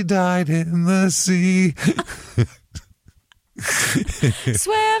 She died in the sea.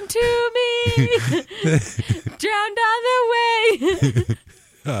 Swam to me. Drowned on the way.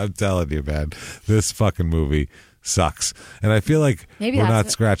 I'm telling you, man. This fucking movie sucks. And I feel like we're not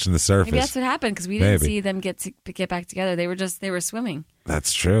scratching the surface. Maybe that's what happened because we didn't see them get back together. They were swimming.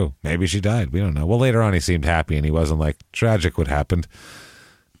 That's true. Maybe she died. We don't know. Well, later on he seemed happy and he wasn't like tragic what happened.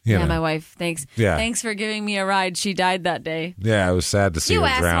 You know. My wife. Thanks. Yeah. Thanks for giving me a ride. She died that day. Yeah, it was sad to see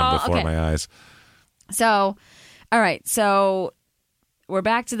her drown before my eyes. So, all right. So we're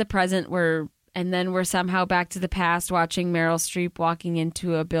back to the present. And then we're somehow back to the past, watching Meryl Streep walking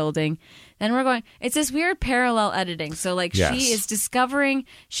into a building. Then we're going, it's this weird parallel editing. So, she is discovering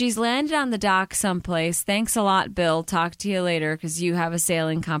she's landed on the dock someplace. Thanks a lot, Bill. Talk to you later because you have a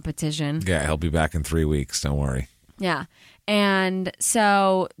sailing competition. Yeah, he'll be back in 3 weeks. Don't worry. Yeah. And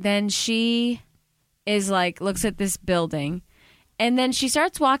so then she is looks at this building. And then she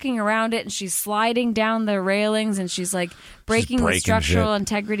starts walking around it, and she's sliding down the railings, and she's breaking the structural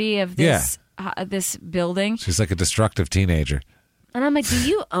integrity of this this building. She's like a destructive teenager. And I'm like, do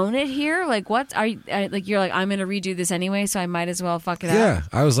you own it here? What are you you're like, I'm going to redo this anyway, so I might as well fuck it up. Yeah.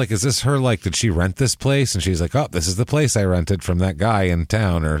 I was like, is this her? Did she rent this place? And she's like, oh, this is the place I rented from that guy in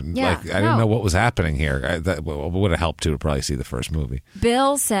town. Or I didn't know what was happening here. That would have helped to probably see the first movie.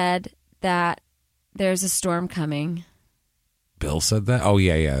 Bill said that there's a storm coming. Bill said that? Oh,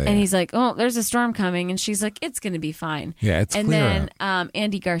 yeah. And he's like, oh, there's a storm coming. And she's like, it's going to be fine. Yeah, it's clear. And then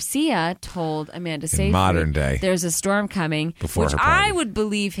Andy Garcia told Amanda Seyfried, modern day, there's a storm coming, which I would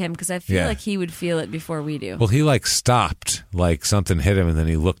believe him because I feel like he would feel it before we do. Well, he stopped, something hit him, and then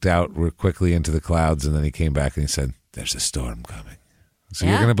he looked out quickly into the clouds, and then he came back and he said, there's a storm coming. So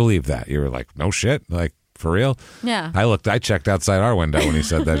you're going to believe that. You were like, no shit? For real? Yeah. I checked outside our window when he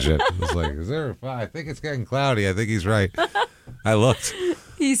said that shit. I was like, I think it's getting cloudy. I think he's right. I looked.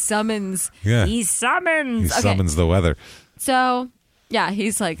 He summons. Yeah. He summons. He summons the weather. So,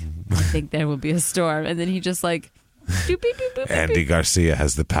 he's like, I think there will be a storm. And then he just doop, beep, beep, boop, Andy beep. Garcia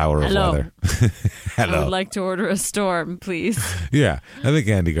has the power of weather. Hello. I would like to order a storm, please. Yeah. I think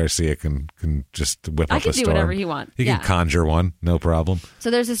Andy Garcia can just whip up a storm. I can do whatever he wants. He can conjure one. No problem. So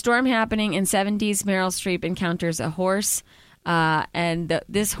there's a storm happening. In 70s, Meryl Streep encounters a horse. And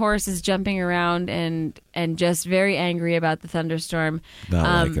this horse is jumping around and just very angry about the thunderstorm.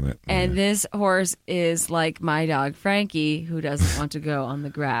 Not liking it. And this horse is like my dog, Frankie, who doesn't want to go on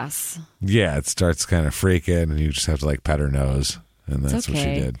the grass. Yeah, it starts kind of freaking, and you just have to pet her nose. And that's what she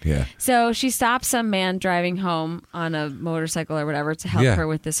did. Yeah. So she stops some man driving home on a motorcycle or whatever to help her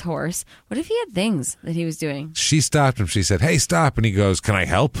with this horse. What if he had things that he was doing? She stopped him. She said, "Hey, stop!" And he goes, "Can I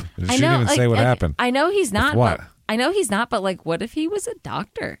help?" And she didn't even say what happened. I know he's not. What? I know he's not, but what if he was a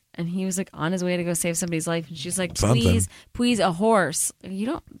doctor and he was on his way to go save somebody's life, and she's like, please, a horse. You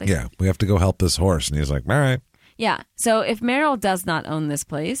don't. Yeah, we have to go help this horse, and he's like, all right. Yeah. So if Meryl does not own this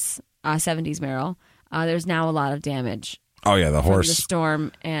place, 70s Meryl, there's now a lot of damage. Oh yeah, the horse, from the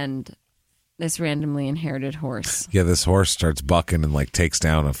storm and this randomly inherited horse. Yeah, this horse starts bucking and like takes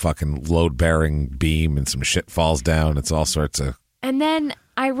down a fucking load-bearing beam and some shit falls down. It's all sorts of... And then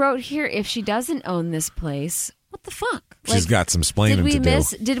I wrote here, if she doesn't own this place, what the fuck? She's got some splaining to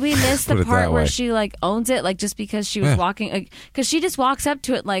do. Did we miss the part where she like owns it, like just because she was walking? Because she just walks up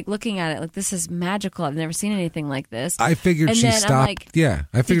to it, like looking at it, like this is magical. I've never seen anything like this. I figured she stopped.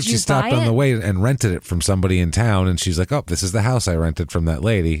 I figured she stopped on the way and rented it from somebody in town, and she's like, "Oh, this is the house I rented from that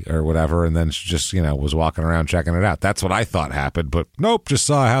lady or whatever." And then she just was walking around checking it out. That's what I thought happened, but nope, just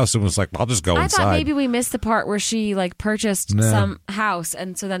saw a house and was like, "I'll just go inside." I thought maybe we missed the part where she like purchased some house,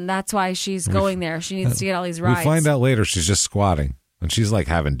 and so then that's why she's going there. She needs to get all these rides. We find out later she's just squatting. And she's like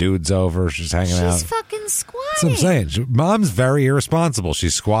having dudes over. She's hanging out. She's fucking squatting. That's what I'm saying. Mom's very irresponsible.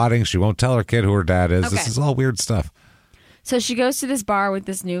 She's squatting. She won't tell her kid who her dad is. Okay. This is all weird stuff. So she goes to this bar with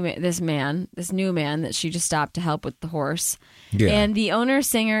this new man that she just stopped to help with the horse. Yeah. And the owner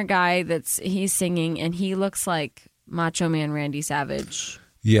singer guy he's singing, and he looks like Macho Man Randy Savage.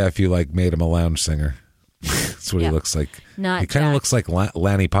 Yeah, if you like made him a lounge singer. That's what he looks like. He kind of looks like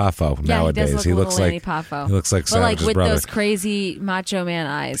Lanny Poffo nowadays. He looks like Poffo. He looks like Savage's with brother. Those crazy Macho Man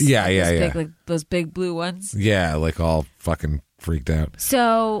eyes. Yeah, those big blue ones. Yeah, like all fucking freaked out.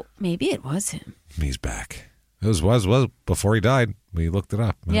 So maybe it was him. He's back. It was before he died. We looked it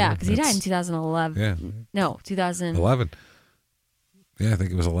up. Yeah, because he died in 2011. Yeah. No, 2011. Yeah, I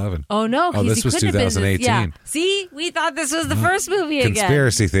think it was 11. Oh, no. Oh, this was 2018. Yeah. See? We thought this was the first movie again.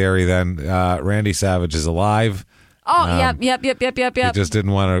 Conspiracy theory, then. Randy Savage is alive. Oh, yep. He just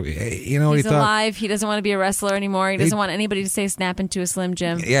didn't want to... You know what he thought? He's alive. He doesn't want to be a wrestler anymore. He doesn't want anybody to say snap into a Slim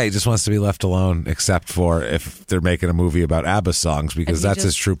Jim. Yeah, he just wants to be left alone, except for if they're making a movie about ABBA songs, because that's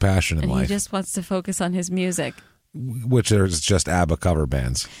his true passion in life. He just wants to focus on his music. Which is just ABBA cover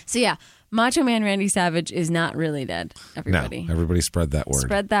bands. So, yeah. Macho Man Randy Savage is not really dead, everybody. No, everybody spread that word.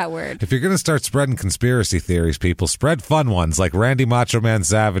 Spread that word. If you're going to start spreading conspiracy theories, people, spread fun ones like Randy Macho Man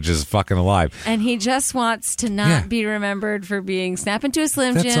Savage is fucking alive. And he just wants to not be remembered for being Snap into a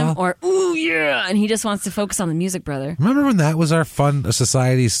Slim Jim or ooh yeah, and he just wants to focus on the music, brother. Remember when that was our fun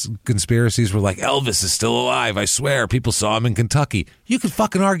society's conspiracies were like, Elvis is still alive, I swear, people saw him in Kentucky. You could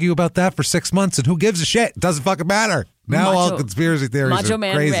fucking argue about that for 6 months and who gives a shit? It doesn't fucking matter. Now all conspiracy theories Macho are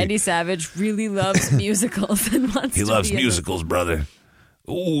Man crazy. Randy Savage really loves musicals and wants he to loves be musicals, brother.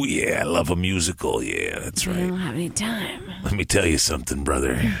 Oh, yeah, I love a musical. Yeah, that's right. I don't have any time. Let me tell you something,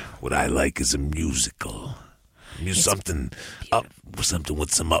 brother. What I like is a musical. Something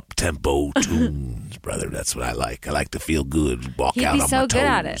with some up-tempo tunes, brother. That's what I like. I like to feel good, walk out on my toes, good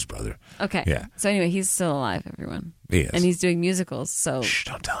at it. Brother. Okay. Yeah. So anyway, he's still alive, everyone. He is. And he's doing musicals, so... Shh,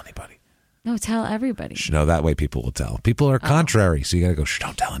 don't tell anybody. No, tell everybody. No, that way people will tell. People are contrary, so you got to go, shh,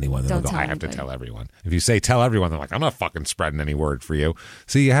 don't tell anyone. Then they'll go, I have to tell everyone. If you say tell everyone, they're like, I'm not fucking spreading any word for you.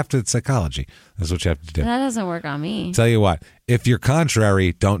 So you have to, it's psychology. That's what you have to do. That doesn't work on me. Tell you what, if you're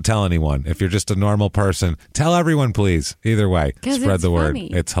contrary, don't tell anyone. If you're just a normal person, tell everyone, please. Either way, spread the word.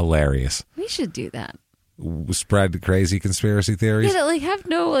 It's hilarious. We should do that. Spread crazy conspiracy theories that have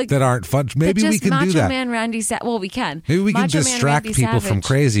no that aren't fun. Maybe we can do that. Man Randy well, we can. Maybe we can distract people from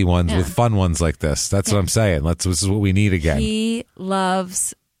crazy ones with fun ones like this. That's what I'm saying. This is what we need again. He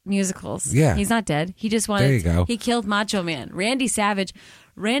loves musicals. Yeah, he's not dead. He just wanted. There you go. He killed Macho Man Randy Savage.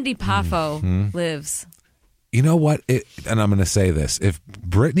 Randy Poffo lives. You know what? And I'm going to say this: if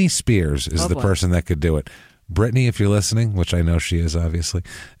Britney Spears is the person that could do it. Britney, if you're listening, which I know she is, obviously,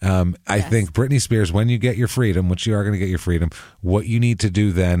 I think Britney Spears, when you get your freedom, which you are going to get your freedom, what you need to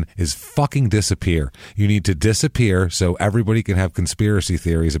do then is fucking disappear. You need to disappear so everybody can have conspiracy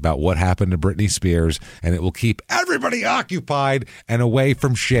theories about what happened to Britney Spears, and it will keep everybody occupied and away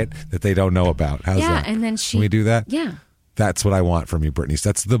from shit that they don't know about. How's that? And then Can we do that? Yeah. That's what I want from you, Britney.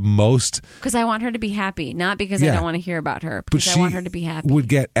 That's the most... Because I want her to be happy, not because I don't want to hear about her, because I want her to be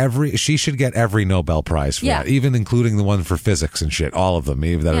happy. She should get every Nobel Prize for that, even including the one for physics and shit, all of them,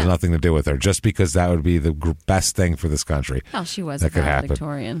 even that has nothing to do with her, just because that would be the best thing for this country. Well, she was a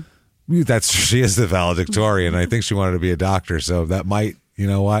valedictorian. She is the valedictorian. I think she wanted to be a doctor, so that might, you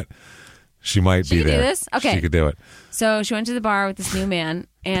know what? She might be there. She could do this? Okay. She could do it. So she went to the bar with this new man,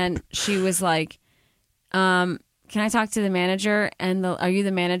 and she was like, can I talk to the manager? And are you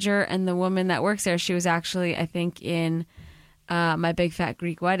the manager? And the woman that works there, she was actually, I think, in My Big Fat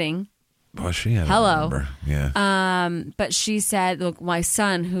Greek Wedding. Was she? Hello. Remember. Yeah. But she said, look, my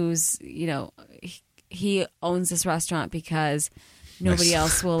son, who's, he owns this restaurant because nobody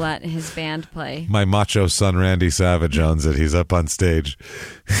else will let his band play. My macho son, Randy Savage, owns it. He's up on stage.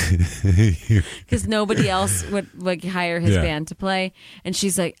 Because nobody else would hire his band to play. And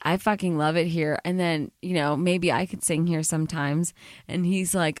she's like, I fucking love it here. And then, maybe I could sing here sometimes. And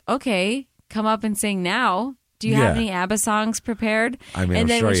he's like, okay, come up and sing now. Do you have any ABBA songs prepared? I mean, and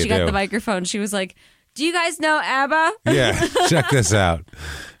then when she got do. the microphone, she was like, do you guys know ABBA? Yeah, check this out.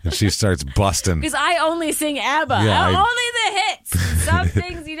 And she starts busting. Because I only sing ABBA. Only the hits. Some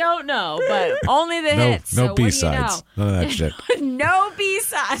things you don't know, but only the hits. No so B-sides. What do you know? None of that shit. No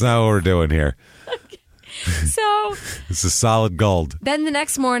B-sides. That's not what we're doing here. Okay. So this is solid gold. Then the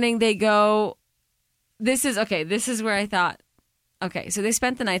next morning they go, this is where I thought, okay, so they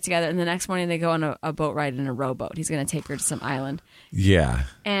spent the night together, and the next morning they go on a boat ride in a rowboat. He's going to take her to some island. Yeah.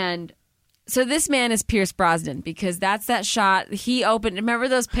 And so this man is Pierce Brosnan, because that's that shot he opened. Remember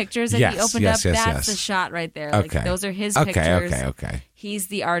those pictures that he opened up? That's the shot right there. Okay. Like, those are his pictures. Okay. He's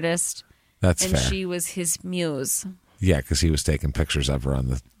the artist. That's and fair. she was his muse. Yeah, because he was taking pictures of her on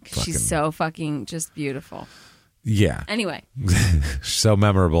the fucking... She's so fucking just beautiful. Yeah. Anyway. So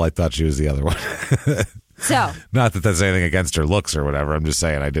memorable, I thought she was the other one. So. Not that that's anything against her looks or whatever. I'm just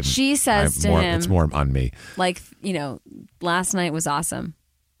saying I didn't... She says to him... It's more on me. Like, last night was awesome.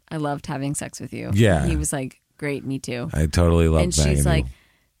 I loved having sex with you. Yeah. And he was like, great, me too. I totally loved and she's like...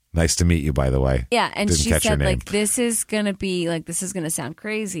 Nice to meet you, by the way. Yeah, and Didn't she catch your said, name. like, this is going to sound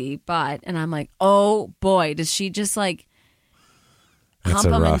crazy, but... And I'm like, oh, boy, does she just, like... hump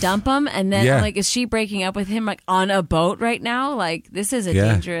him and dump him, and then I'm like, is she breaking up with him like on a boat right now? Like, this is a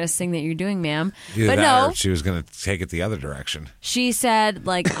dangerous thing that you're doing, ma'am. Either but that, no, or she was going to take it the other direction. She said,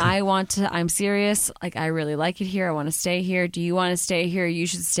 like, I'm serious. Like, I really like it here. I want to stay here. Do you want to stay here? You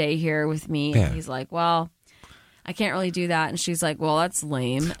should stay here with me. Yeah. And he's like, well, I can't really do that. And she's like, well, that's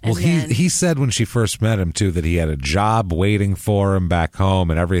lame. Well, he said when she first met him too that he had a job waiting for him back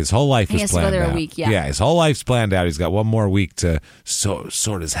home, and his whole life was planned out. He has to go there a week. Yeah, his whole life's planned out. He's got one more week to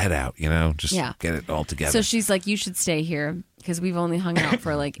sort his head out. Just get it all together. So she's like, you should stay here because we've only hung out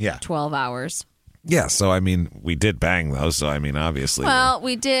for like 12 hours. Yeah. So I mean, we did bang though. So I mean, obviously. Well,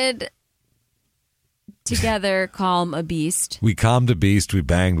 we did. Together, calm a beast. We calmed a beast. We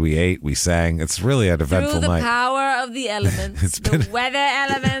banged. We ate. We sang. It's really an eventful night. Through the power of the elements, the weather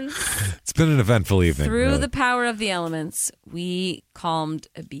elements. It's been an eventful evening. Through the power of the elements, we calmed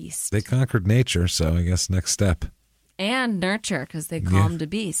a beast. They conquered nature, so I guess next step. And nurture, because they calmed a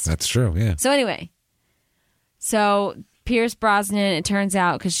beast. That's true, yeah. So anyway, Pierce Brosnan, it turns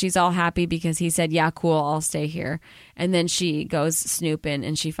out, because she's all happy because he said, yeah, cool, I'll stay here. And then she goes snooping,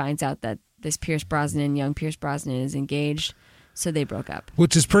 and she finds out that this young Pierce Brosnan is engaged, so they broke up.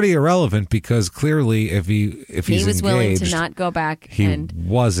 Which is pretty irrelevant because clearly if he's he was engaged, willing to not go back. He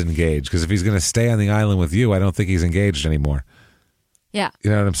was engaged, because if he's going to stay on the island with you, I don't think he's engaged anymore. Yeah.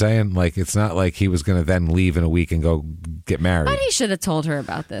 You know what I'm saying? Like, it's not like he was going to then leave in a week and go get married. But he should have told her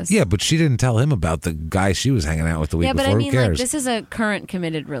about this. Yeah, but she didn't tell him about the guy she was hanging out with the week before. Yeah, but I mean, who cares? like, this is a current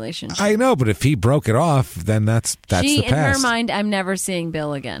committed relationship. I know, but if he broke it off, then that's the past. In her mind, I'm never seeing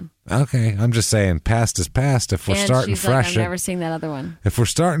Bill again. Okay, I'm just saying, past is past. If we're starting she's fresh, like, I'm never seeing that other one. If we're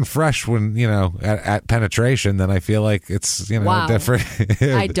starting fresh when at penetration, then I feel like it's different.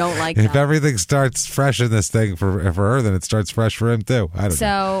 I don't like that. If everything starts fresh in this thing for her, then it starts fresh for him too. I don't know.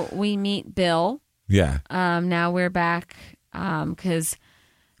 So we meet Bill. Yeah. Now we're back because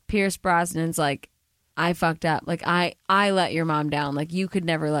Pierce Brosnan's like, I fucked up. Like, I let your mom down. Like, you could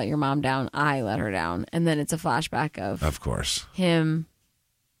never let your mom down. I let her down. And then it's a flashback of course, him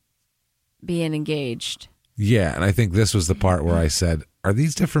being engaged. Yeah, and I think this was the part where I said, are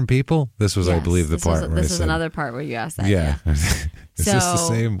these different people? This was, I believe, the part where I said. This is another part where you asked that. Yeah. Is this the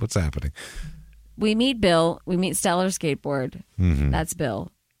same? What's happening? We meet Bill. We meet Stellar Skateboard. Mm-hmm. That's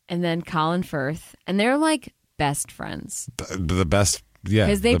Bill. And then Colin Firth. And they're like best friends. The best, yeah.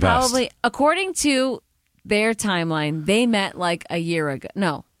 Because they probably, according to their timeline, they met like a year ago.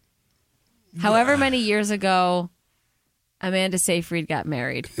 No. However many years ago, Amanda Seyfried got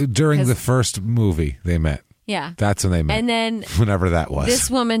married. During the first movie they met. Yeah. That's when they met. And then whenever that was. This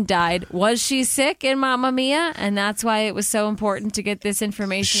woman died. Was she sick in Mamma Mia? And that's why it was so important to get this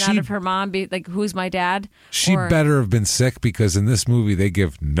information out of her mom. Like, who's my dad? She better have been sick, because in this movie they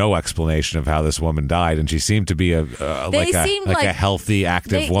give no explanation of how this woman died, and she seemed to be a healthy,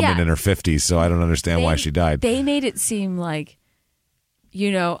 active woman in her 50s, so I don't understand why she died. They made it seem like,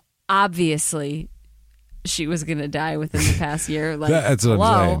 obviously she was going to die within the past year. Like, that's what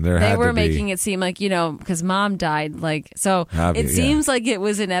I'm saying. They were making it seem like, because mom died. Like, so it seems like it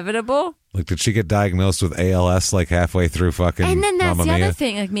was inevitable. Like, did she get diagnosed with ALS like halfway through fucking And then that's Mamma the Mia? other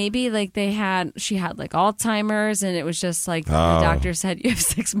thing. Like, maybe like she had like Alzheimer's, and it was just like the doctor said you have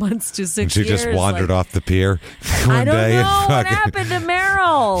 6 months to 6 years. And she just wandered off the pier one day. I don't know what happened to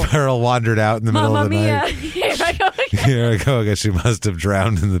Meryl. Meryl wandered out in the middle of the night. Here I go again. Here I go again. She must have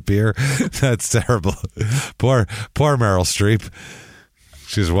drowned in the pier. That's terrible. Poor Meryl Streep.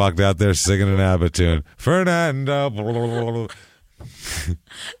 She just walked out there singing an ABBA tune. Fernando. Mamma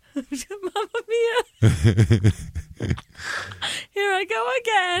Mia. Here I go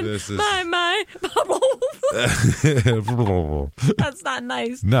again. This is... My. That's not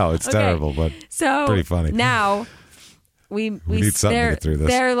nice. No, it's terrible, but pretty funny. Now we need something to get through this.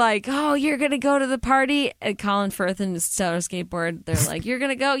 They're like, oh, you're going to go to the party? And Colin Firth and Stellar Skateboard, they're like, you're going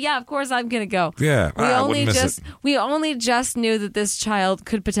to go? Yeah, of course I'm going to go. Yeah, we only just knew that this child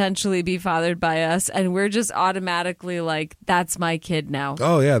could potentially be fathered by us, and we're just automatically like, that's my kid now.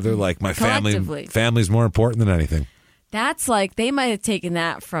 Oh, yeah, they're like, my family's more important than anything. That's like, they might have taken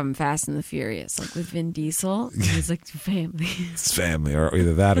that from Fast and the Furious, like with Vin Diesel. He's like, family. It's family, or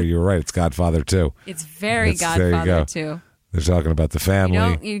either that or you're right, it's Godfather 2. It's very Godfather 2. They're talking about the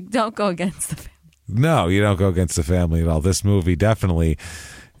family. You don't go against the family. No, you don't go against the family at all. This movie definitely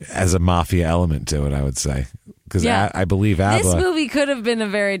has a mafia element to it, I would say. Because I believe ABBA... This movie could have been a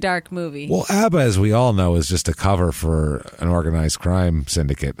very dark movie. Well, ABBA, as we all know, is just a cover for an organized crime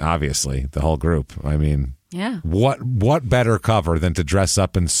syndicate, obviously, the whole group. I mean... Yeah. What better cover than to dress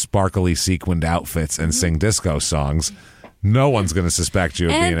up in sparkly sequined outfits and sing disco songs? No one's going to suspect you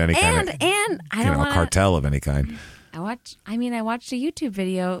of being any kind of cartel of any kind. I watched a YouTube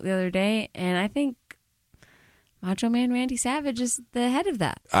video the other day, and I think Macho Man Randy Savage is the head of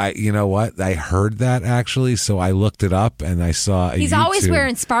that. You know what? I heard that actually, so I looked it up and I saw he's always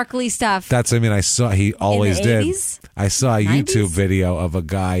wearing sparkly stuff. I saw he always in the did. 80s? I saw a 90s? YouTube video of a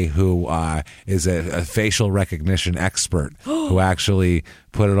guy who is a facial recognition expert who actually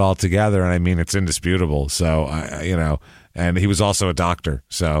put it all together, and I mean it's indisputable. So and he was also a doctor,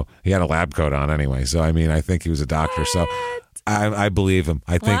 so he had a lab coat on anyway. So I mean, I think he was a doctor. So I believe him.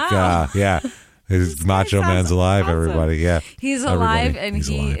 I think his Macho Man's alive. Awesome. Everybody, yeah, he's alive, and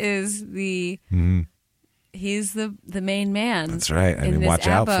is the he's the main man. That's right. I mean, watch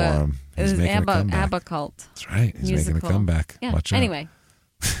out for him. He's making a comeback. ABBA cult. That's right. He's making a comeback. Yeah. Watch out. Anyway,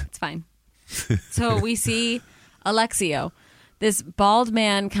 it's fine. So we see Alexio. This bald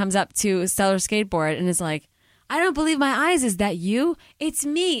man comes up to Stellar Skateboard and is like, I don't believe my eyes. Is that you? It's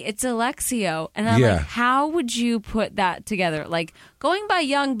me. It's Alexio. And I'm like, how would you put that together? Like, going by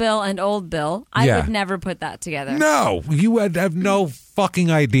young Bill and old Bill, I would never put that together. No, you would have no fucking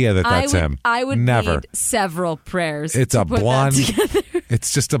idea that's him. I would need several prayers. It's a blonde.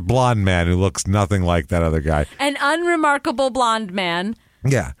 It's just a blonde man who looks nothing like that other guy. An unremarkable blonde man.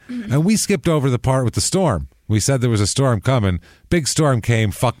 Yeah. And we skipped over the part with the storm. We said there was a storm coming. Big storm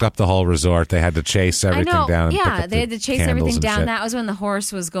came, fucked up the whole resort. They had to chase everything down. Yeah, they had to chase everything down. That was when the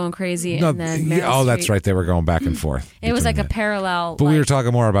horse was going crazy. And then that's right. They were going back and forth. It was like a parallel. But we were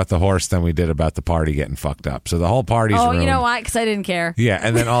talking more about the horse than we did about the party getting fucked up. So the whole party's ruined. You know why? Because I didn't care. Yeah,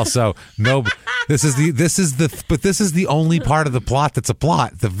 and then also This is the only part of the plot that's a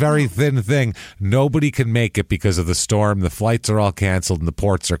plot. The very thin thing. Nobody can make it because of the storm. The flights are all canceled and the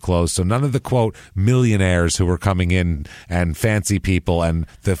ports are closed. So none of the quote millionaires who were coming in and fancy people and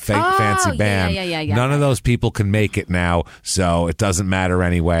the fancy band. None of those people can make it now, so it doesn't matter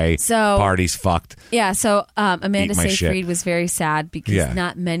anyway. So party's fucked. Yeah. So Amanda Seyfried was very sad because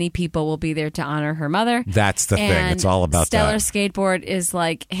not many people will be there to honor her mother. That's the thing. It's all about Stellar Skateboard is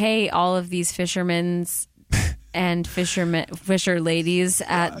like, hey, all of these fishermen's and fisher ladies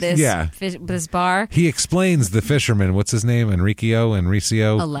at this bar. He explains the fisherman. What's his name?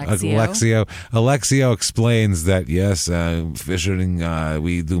 Alexio explains that fishing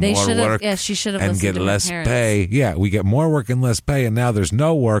we do more work. Yeah, she should have and get less pay. Yeah, we get more work and less pay, and now there's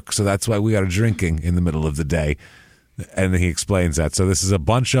no work, so that's why we are drinking in the middle of the day. And he explains that. So this is a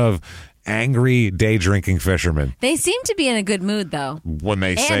bunch of angry day drinking fishermen. They seem to be in a good mood though. When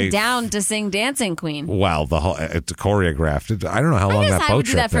they say down to sing Dancing Queen. Well, the whole it's choreographed. I don't know how long that boat trip is. I would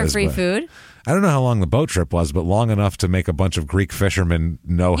do that for free food. I don't know how long the boat trip was, but long enough to make a bunch of Greek fishermen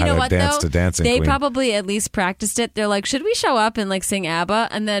know how to dance to Dancing Queen. They probably at least practiced it. They're like, should we show up and like sing ABBA?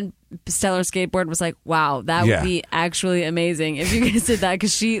 And then Stellar Skateboard was like, wow, that would be actually amazing if you guys did that,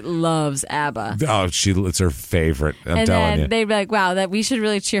 because she loves ABBA. Oh, it's her favorite. I'm telling you. They'd be like, wow, that we should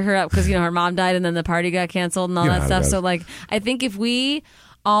really cheer her up because her mom died and then the party got canceled and all that stuff. So like, I think if we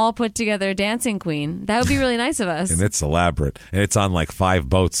all put together Dancing Queen, that would be really nice of us. And it's elaborate, and it's on like 5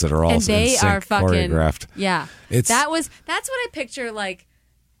 boats that are all and they in sync, are fucking choreographed. Yeah, that's what I picture. Like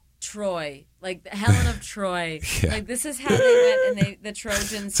Troy, like Helen of Troy. Yeah. Like this is how they went, and the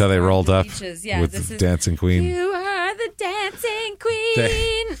Trojans. So they rolled up yeah, with the dancing queen. You are the dancing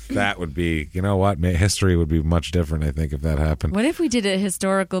queen. That would be, you know what? History would be much different, I think, if that happened. What if we did a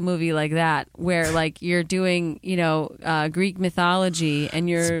historical movie like that, where like you're doing, Greek mythology, and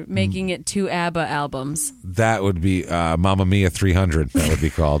you're making it 2 ABBA albums? That would be Mamma Mia 300. That would be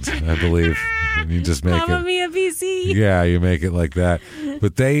called, I believe. And you just make Mamma Mia BC. Yeah, you make it like that.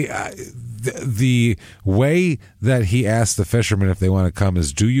 But the way that he asked the fishermen if they want to come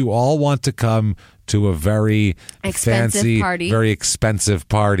is, do you all want to come to a very fancy, very expensive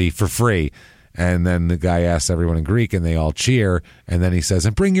party for free? And then the guy asks everyone in Greek, and they all cheer. And then he says,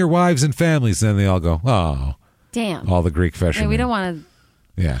 and bring your wives and families. And then they all go, oh. Damn. All the Greek fishermen. Hey, we don't want to.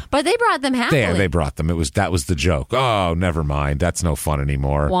 Yeah. But they brought them happily. They brought them. That was the joke. Oh, never mind. That's no fun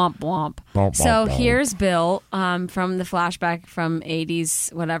anymore. Womp womp. Womp, so womp, here's Bill from the flashback from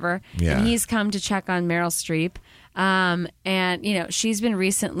 80s, whatever. Yeah. And he's come to check on Meryl Streep. And, she's been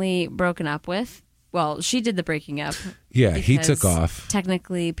recently broken up with. Well, she did the breaking up. Yeah, he took off.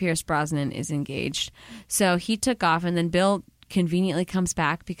 Technically, Pierce Brosnan is engaged. So he took off, and then Bill conveniently comes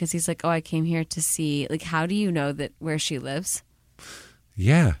back because he's like, oh, I came here to see, like, how do you know that where she lives?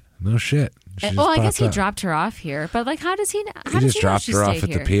 Yeah, no shit. Well, I guess he dropped her off here, but like, how does he? He just dropped her off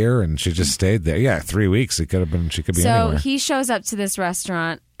at the pier, and she just stayed there. Yeah, 3 weeks. It could have been. She could be anywhere. So he shows up to this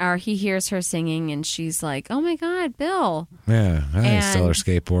restaurant, or he hears her singing, and she's like, "Oh my God, Bill!" Yeah, I still her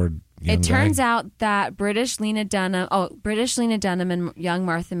skateboard. It turns out that British Lena Dunham and young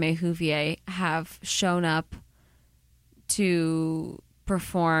Martha May Whovier have shown up to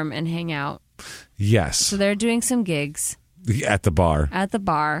perform and hang out. Yes. So they're doing some gigs. At the bar.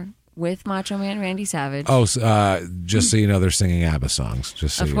 With Macho Man Randy Savage. Oh, just so you know, they're singing ABBA songs.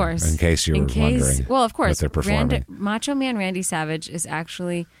 Just so of course. In case you were wondering. Well, of course. What they're performing. Macho Man Randy Savage is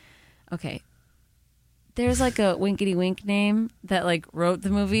actually okay. There's like a winkety wink name that like wrote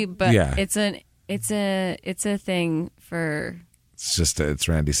the movie, but yeah. it's a thing for. It's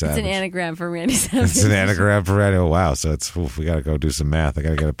Randy Savage. It's an anagram for Randy Savage. It's an anagram for Randy. Oh, wow. So we got to go do some math. I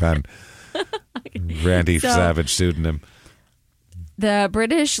got to get a pen. Randy Savage pseudonym. The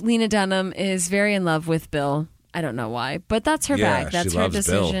British Lena Dunham is very in love with Bill. I don't know why, but that's her bag. That's her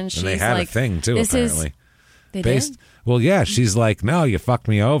decision. Bill. And they had a thing too, apparently. They did? Well, yeah. She's like, no, you fucked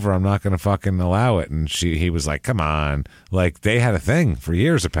me over. I'm not going to fucking allow it. And he was like, come on. Like they had a thing for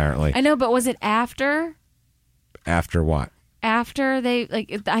years, apparently. I know, but was it after? After what? After they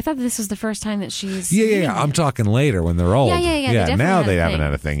I thought this was the first time that she's. Yeah. I'm talking later when they're old. Yeah. Now they haven't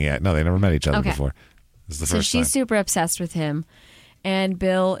had a thing yet. No, they never met each other before. This is the first time. She's super obsessed with him. And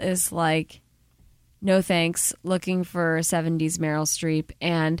Bill is like, no thanks, looking for 70s Meryl Streep.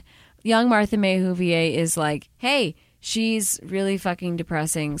 And young Martha May Whovier is like, hey, she's really fucking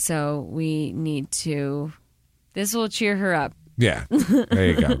depressing, so we need to... This will cheer her up. Yeah. There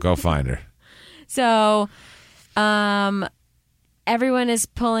you go. Go find her. So, everyone is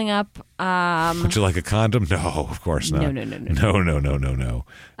pulling up... Would you like a condom? No, of course not. No.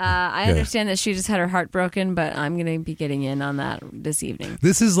 I understand that she just had her heart broken, but I'm going to be getting in on that this evening.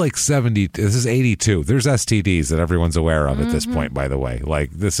 This is like 70. This is 82. There's STDs that everyone's aware of at this point, by the way. Like,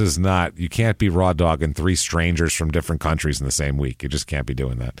 this is not... You can't be raw dogging 3 strangers from different countries in the same week. You just can't be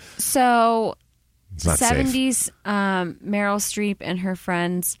doing that. So, it's not 70s, safe. Meryl Streep and her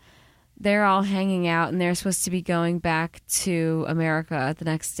friends... They're all hanging out, and they're supposed to be going back to America the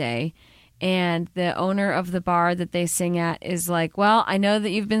next day. And the owner of the bar that they sing at is like, well, I know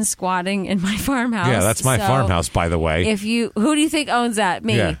that you've been squatting in my farmhouse. Yeah, that's my farmhouse, by the way. Who do you think owns that?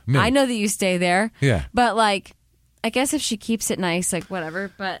 Me. Yeah, me. I know that you stay there. Yeah. But, like, I guess if she keeps it nice, like,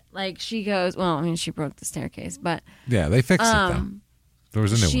 whatever. But, like, she goes, well, I mean, she broke the staircase, but. Yeah, they fixed it, though. There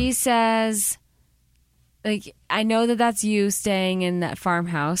was a new one. She says... Like, I know that that's you staying in that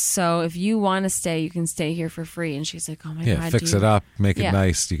farmhouse, so if you want to stay, you can stay here for free. And she's like, oh my God. Yeah, fix it up, make it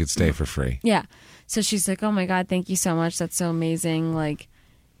nice, you could stay for free. Yeah. So she's like, oh my God, thank you so much. That's so amazing. Like,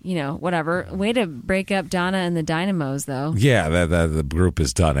 whatever. Way to break up Donna and the Dynamos, though. Yeah, the group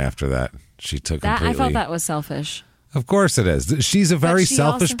is done after that. She took that. completely... I felt that was selfish. Of course it is. She's a very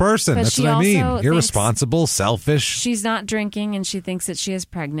selfish person. That's what I mean. Irresponsible, selfish. She's not drinking, and she thinks that she is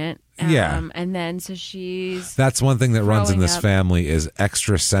pregnant. Yeah. And then, so she's... That's one thing that runs in this family is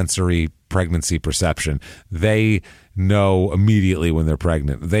extrasensory pregnancy perception. They know immediately when they're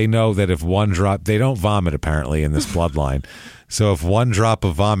pregnant. They know that if one drop, they don't vomit apparently in this bloodline. So if one drop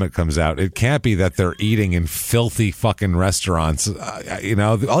of vomit comes out, it can't be that they're eating in filthy fucking restaurants.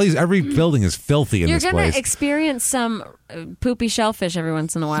 Every building is filthy in this place. You're going to experience some poopy shellfish every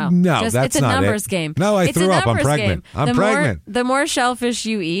once in a while. No, that's not it. It's a numbers game. No, I threw up. I'm pregnant. I'm pregnant. The more shellfish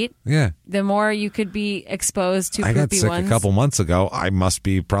you eat, the more you could be exposed to poopy ones. I got sick a couple months ago. I must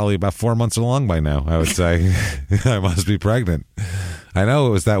be probably about 4 months along by now, I would say. I must be pregnant. I know it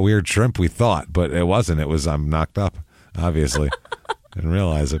was that weird shrimp we thought, but it wasn't. It was I'm knocked up. Obviously, didn't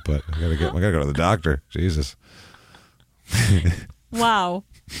realize it, but I gotta go to the doctor. Jesus. Wow.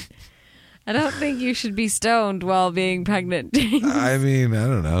 I don't think you should be stoned while being pregnant. I mean, I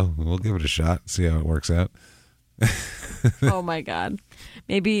don't know. We'll give it a shot. See how it works out. Oh my God.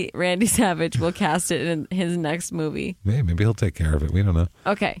 Maybe Randy Savage will cast it in his next movie. Maybe he'll take care of it. We don't know.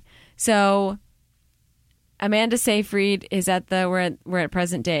 Okay, so Amanda Seyfried is we're at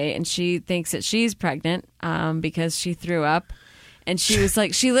present day, and she thinks that she's pregnant because she threw up. And she was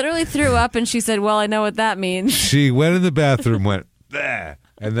like, she literally threw up, and she said, well, I know what that means. She went in the bathroom, went, bleh,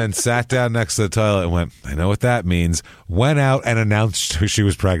 and then sat down next to the toilet and went, I know what that means. Went out and announced she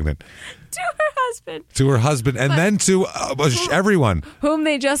was pregnant. To her husband, and then to everyone. Whom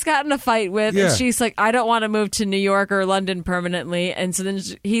they just got in a fight with. Yeah. And she's like, I don't want to move to New York or London permanently. And so then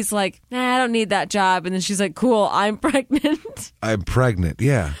he's like, nah, I don't need that job. And then she's like, cool, I'm pregnant. I'm pregnant,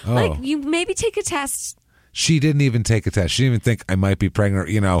 yeah. Oh. Like, you maybe take a test. She didn't even take a test. She didn't even think I might be pregnant,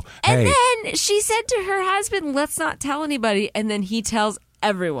 And then she said to her husband, let's not tell anybody. And then he tells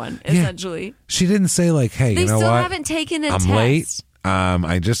everyone, essentially. Yeah. She didn't say like, hey, they you know what? They still haven't taken a test. I'm late.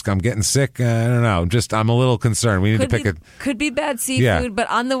 I'm getting sick. I don't know. I'm a little concerned. We need to pick could be bad seafood, but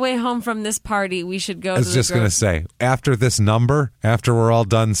on the way home from this party, we should go. I was just going to say, after this number, after we're all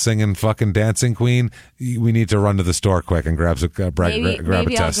done singing fucking Dancing Queen, we need to run to the store quick and grab a test.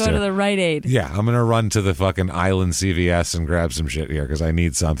 Maybe I'll go to the Rite Aid. Yeah, I'm going to run to the fucking Island CVS and grab some shit here because I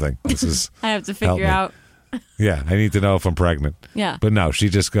need something. This is. I have to figure out. Yeah, I need to know if I'm pregnant. Yeah. But no, she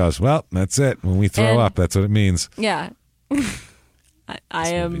just goes, well, that's it. When we throw up, that's what it means. Yeah.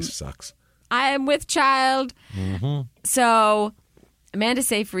 This movie sucks. I am with child. Mm-hmm. So Amanda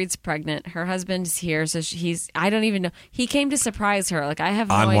Seyfried's pregnant. Her husband's here, so I don't even know. He came to surprise her. Like, I have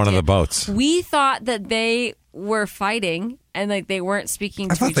no idea. On one of the boats. We thought that they were fighting and like they weren't speaking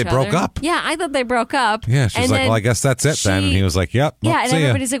to each other. I thought they broke up. Yeah, I thought they broke up. Yeah, she's like, well, I guess that's it then. And he was like, yep. Yeah, and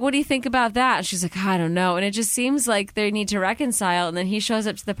everybody's like, what do you think about that? And she's like, I don't know. And it just seems like they need to reconcile. And then he shows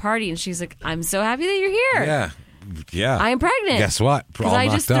up to the party and she's like, I'm so happy that you're here. Yeah. Yeah. I'm pregnant. Guess what? Because I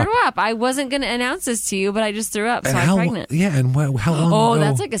just threw up. I wasn't going to announce this to you, but I just threw up, so I'm pregnant. Yeah, and how long ago? Oh,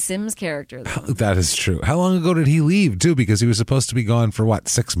 that's like a Sims character. That is true. How long ago did he leave, too? Because he was supposed to be gone for,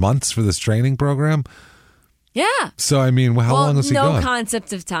 6 months for this training program? Yeah. So, I mean, how long was he gone? No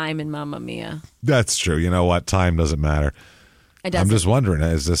concept of time in Mamma Mia. That's true. You know what? Time doesn't matter. It doesn't. I'm just wondering,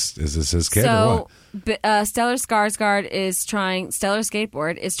 is this his kid or what? Stellar Skarsgård Stellar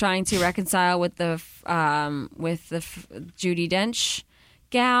Skateboard is trying to reconcile with the Judi Dench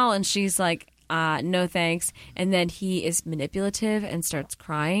gal, and she's like, no thanks. And then he is manipulative and starts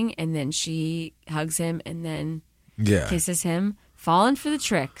crying, and then she hugs him and then kisses him. Falling for the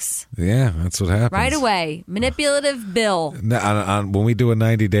tricks. Yeah, that's what happens. Right away. Manipulative Bill. When we do a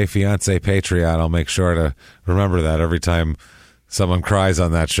 90-Day Fiancé Patreon, I'll make sure to remember that every time someone cries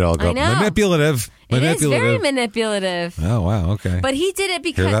on that show. I'll go, manipulative. It is very manipulative. Oh, wow, okay. But he did it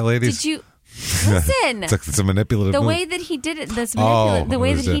because... Hear that, ladies? Did you... Listen. It's a manipulative The move. way that he did it, the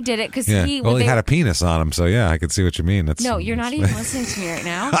way that he did it, because he had a penis on him, so yeah, I could see what you mean. No, you're not even listening to me right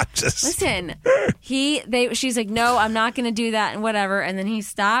now. Listen. She's like, no, I'm not going to do that and whatever, and then he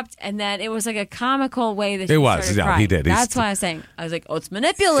stopped, and then it was like a comical way that he started crying. He did. That's why I was saying, Bill. It's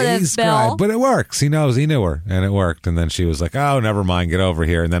manipulative, Bill. Cried, but it works. He knew her, and it worked, and then she was like, oh, never mind, get over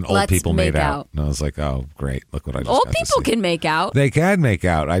here, and then old people made out. And I was like, oh, great, look what I just got to see. Old people can make out. They can make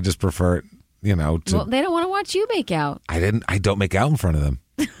out. I just prefer it. Well, they don't want to watch you make out. I don't make out in front of them.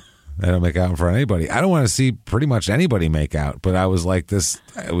 I don't make out in front of anybody. I don't want to see pretty much anybody make out. But I was like this.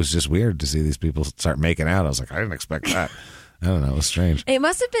 It was just weird to see these people start making out. I was like, I didn't expect that. I don't know. It was strange. It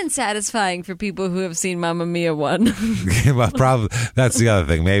must have been satisfying for people who have seen Mamma Mia 1. Well, probably that's the other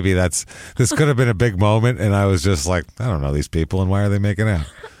thing. Maybe this could have been a big moment, and I was just like, I don't know these people, and why are they making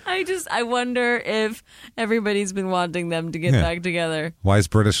out? I wonder if everybody's been wanting them to get back together. Why is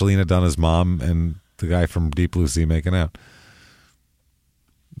British Lena Dunham's mom and the guy from Deep Blue Sea making out?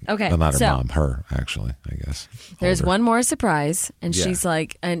 Okay. Well, not her mom, her, actually, I guess. There's one more surprise, and she's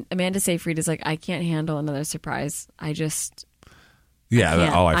like, and Amanda Seyfried is like, I can't handle another surprise. I just,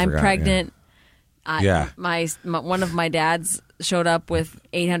 I'm pregnant. One of my dads showed up with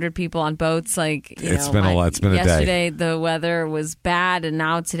 800 people on boats. Like, it's been a day. Yesterday the weather was bad, and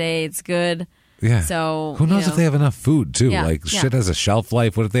now today it's good. Yeah. So who knows if they have enough food too? Shit has a shelf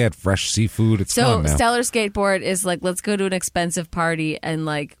life. What if they had fresh seafood? It's gone now. Stellar Skateboard is like, let's go to an expensive party, and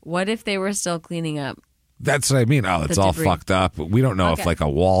like, what if they were still cleaning up? That's what I mean. Oh, it's all fucked up. We don't know if like a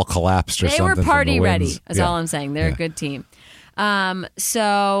wall collapsed or something. They were party ready. That's all I'm saying. They're a good team.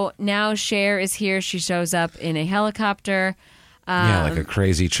 So now Cher is here. She shows up in a helicopter. Like a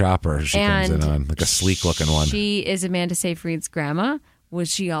crazy chopper she comes in on, like a sleek looking one. She is Amanda Seyfried's grandma.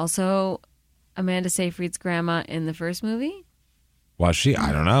 Was she also Amanda Seyfried's grandma in the first movie? Was she?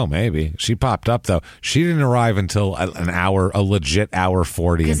 I don't know. Maybe. She popped up, though. She didn't arrive until a legit hour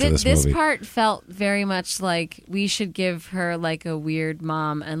 40 into this movie. This part felt very much like we should give her like a weird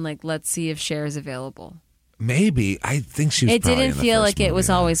mom and like, let's see if Cher is available. Maybe. I think she was It didn't feel like it was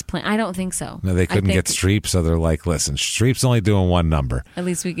always planned. I don't think so. No, they couldn't get Streep, so they're like, listen, Streep's only doing one number. At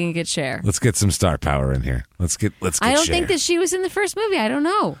least we can get Cher. Let's get some star power in here. Let's get I don't Cher. think that she was in the first movie. I don't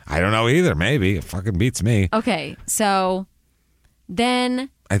know. I don't know either. Maybe. It fucking beats me. Okay, so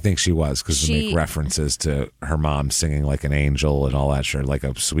then I think she was, because they make references to her mom singing like an angel and all that shit, like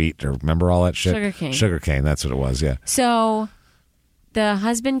a sweet, or remember all that shit? Sugarcane, that's what it was, yeah. So the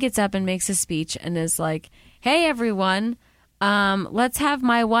husband gets up and makes a speech and is like, hey, everyone, let's have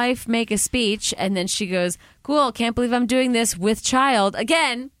my wife make a speech. And then she goes, cool, can't believe I'm doing this with child.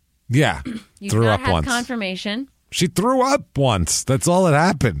 Again. Yeah, threw up once. Confirmation. She threw up once. That's all that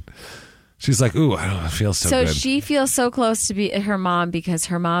happened. She's like, ooh, I don't feel so good. So she feels so close to be her mom because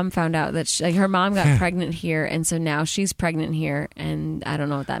her mom found out that her mom got pregnant here. And so now she's pregnant here. And I don't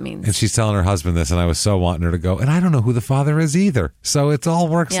know what that means. And she's telling her husband this. And I was so wanting her to go. And I don't know who the father is either. So it all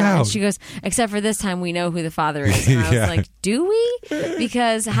works out. And she goes, except for this time, we know who the father is. And I was like, do we?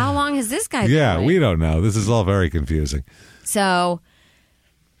 Because how long has this guy been away? We don't know. This is all very confusing. So...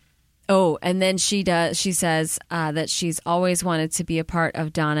 and then she says that she's always wanted to be a part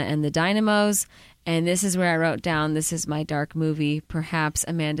of Donna and the Dynamos. And this is where I wrote down, this is my dark movie. Perhaps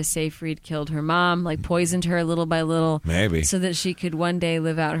Amanda Seyfried killed her mom, like poisoned her little by little. Maybe. So that she could one day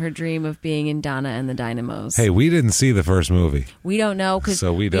live out her dream of being in Donna and the Dynamos. Hey, we didn't see the first movie. We don't know, because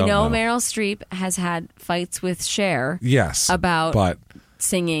so we don't know. Meryl Streep has had fights with Cher. Yes. About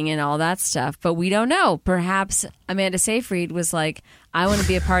singing and all that stuff, but we don't know. Perhaps Amanda Seyfried was like, I want to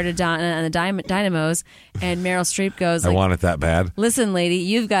be a part of Donna and the Dynamos, and Meryl Streep goes, I want it that bad. Listen, lady,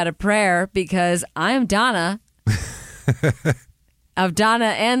 you've got a prayer, because I'm Donna of Donna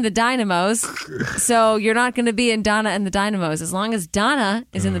and the Dynamos, so you're not going to be in Donna and the Dynamos. As long as Donna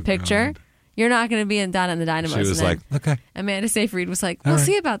is in the picture, you're not going to be in Donna and the Dynamos. She was like, okay. Amanda Seyfried was like, we'll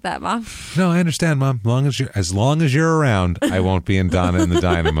see about that, Mom. No, I understand, Mom. As long as you're around, I won't be in Donna and the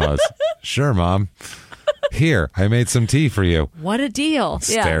Dynamos. Sure, Mom. Here, I made some tea for you. What a deal.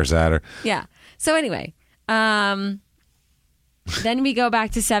 Stares at her. Yeah. So anyway, then we go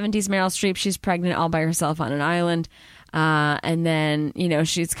back to 70s Meryl Streep. She's pregnant all by herself on an island. And then,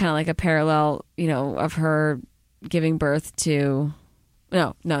 she's kind of like a parallel, of her giving birth to...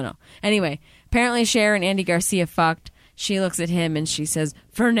 No. Anyway, apparently Cher and Andy Garcia fucked. She looks at him and she says,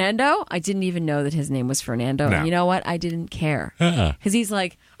 Fernando? I didn't even know that his name was Fernando. No. And you know what? I didn't care. Because he's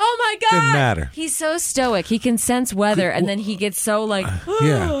like, oh my God. Didn't matter. He's so stoic. He can sense weather. And then he gets so like,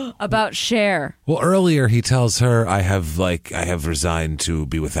 about Cher. Well, earlier he tells her, I have resigned to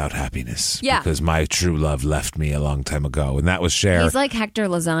be without happiness. Yeah. Because my true love left me a long time ago. And that was Cher. He's like Hector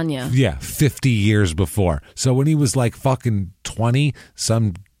Lasagna. Yeah, 50 years before. So when he was like fucking 20,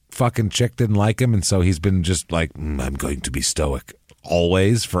 some fucking chick didn't like him, and so he's been just like, I'm going to be stoic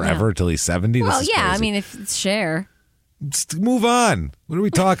always, forever, till he's 70. Well, crazy. I mean, if it's Cher. Just move on. What are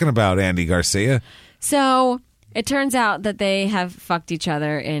we talking about, Andy Garcia? So it turns out that they have fucked each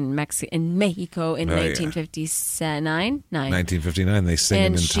other in Mexico in 1959. 1959. They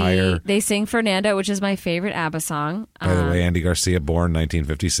sing They sing Fernando, which is my favorite ABBA song. By the way, Andy Garcia, born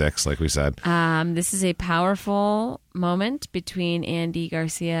 1956, like we said. This is a powerful moment between Andy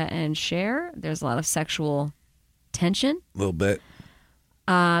Garcia and Cher. There's a lot of sexual tension. A little bit.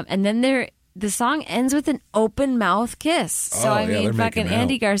 And then the song ends with an open mouth kiss. So, fucking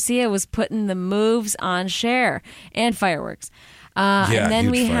Andy Garcia was putting the moves on Cher and fireworks. And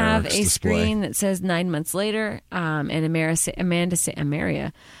then we have a screen that says 9 months later, and Amanda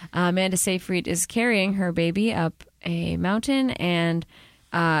Seyfried is carrying her baby up a mountain, and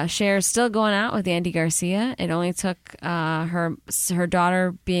Cher's still going out with Andy Garcia. It only took her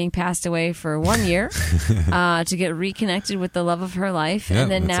daughter being passed away for 1 year to get reconnected with the love of her life. Yeah,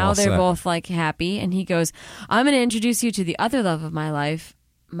 and then now they're both like happy. And he goes, I'm going to introduce you to the other love of my life,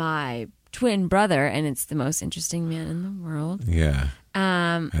 my twin brother, and it's the most interesting man in the world. Yeah.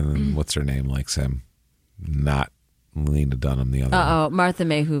 And then what's her name likes him? Not Lena Dunham, the other one. Martha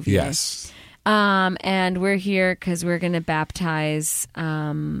May Whovier. Yes. And we're here because we're going to baptize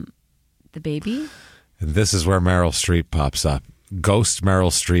the baby. And this is where Meryl Streep pops up. Ghost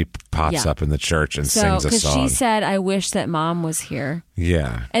Meryl Streep pops up in the church and sings a song. Because she said, I wish that mom was here.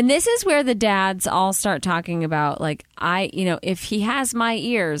 Yeah. And this is where the dads all start talking about, like, if he has my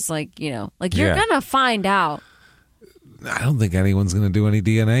ears, you're going to find out. I don't think anyone's going to do any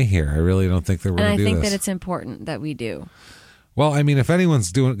DNA here. I really don't think that we're going to do this. And I think that it's important that we do. Well, I mean, if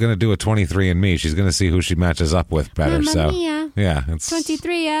anyone's going to do a 23andMe, she's going to see who she matches up with better. Mamma mia. Yeah, it's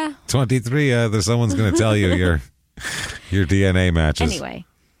 23. 23. There's someone's going to tell you your DNA matches. Anyway,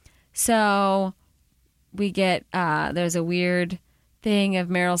 so we get there's a weird thing of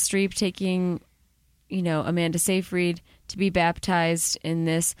Meryl Streep taking, Amanda Seyfried to be baptized in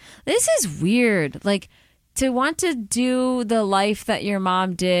this. This is weird. Like, to want to do the life that your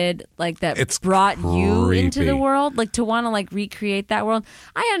mom did, like that it's brought creepy. You into the world, like to want to recreate that world.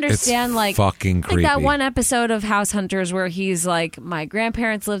 I understand, it's fucking creepy. Like that one episode of House Hunters where he's like, my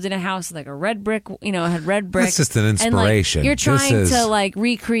grandparents lived in a house with like a red brick, had red brick. That's just an inspiration. And, you're trying to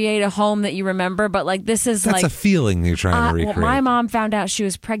recreate a home that you remember, but this is that's a feeling you're trying to recreate. Well, my mom found out she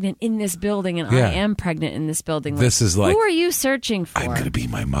was pregnant in this building, and I am pregnant in this building. This is like, who are you searching for? I'm going to be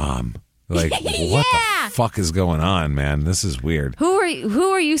my mom. Like, what the fuck is going on, man? This is weird. Who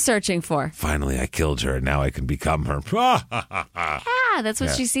are you searching for? Finally, I killed her, and now I can become her. That's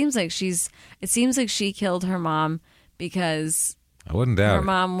what she seems like. It seems like she killed her mom because I wouldn't doubt her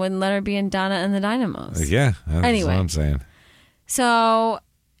mom wouldn't let her be in Donna and the Dynamos. Yeah, that's what I'm saying. So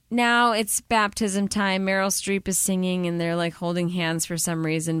now it's baptism time. Meryl Streep is singing, and they're holding hands for some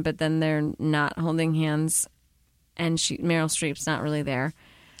reason, but then they're not holding hands, and Meryl Streep's not really there.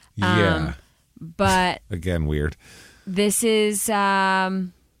 Yeah. But again, weird. This is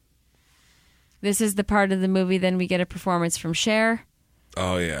the part of the movie. Then we get a performance from Cher.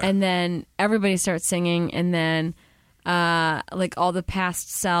 Oh yeah. And then everybody starts singing, and then all the past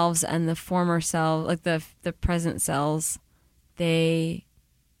selves and the former selves, the present selves,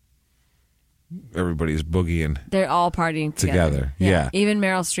 everybody's boogieing. They're all partying together. Yeah. Even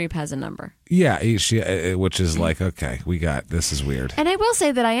Meryl Streep has a number. Yeah, she, which is okay, we got this is weird. And I will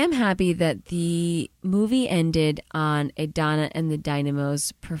say that I am happy that the movie ended on a Donna and the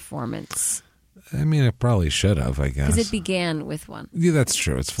Dynamos performance. I mean, it probably should have, I guess. Because it began with one. Yeah, that's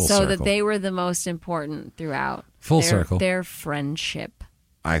true. It's full circle. So that they were the most important throughout. Full circle. Their friendship.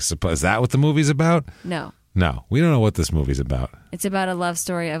 I suppose. Is that what the movie's about? No. No, we don't know what this movie's about. It's about a love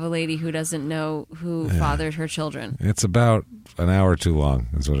story of a lady who doesn't know who fathered her children. It's about an hour too long,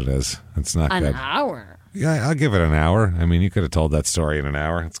 is what it is. It's not good. An hour? Yeah, I'll give it an hour. I mean, you could have told that story in an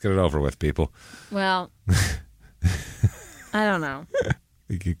hour. Let's get it over with, people. Well, I don't know.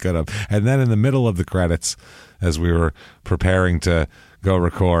 You could have. And then in the middle of the credits, as we were preparing to go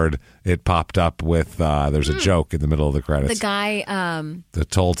record, it popped up with there's a joke in the middle of the credits. The guy, the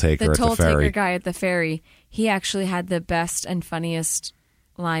toll taker at the ferry. The toll taker guy at the ferry. He actually had the best and funniest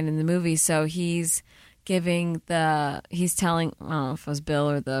line in the movie. So he's telling, I don't know if it was Bill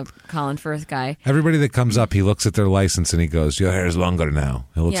or the Colin Firth guy. Everybody that comes up, he looks at their license and he goes, "Your hair is longer now."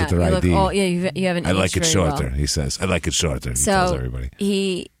 He looks at their ID. You haven't. I like it shorter. Well. He says, "I like it shorter." He tells everybody.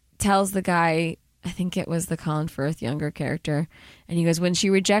 He tells the guy, I think it was the Colin Firth younger character, and he goes, "When she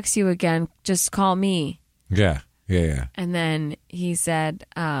rejects you again, just call me." Yeah. And then he said,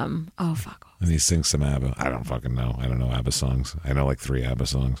 "Oh fuck." And he sings some ABBA. I don't fucking know. I don't know ABBA songs. I know 3 ABBA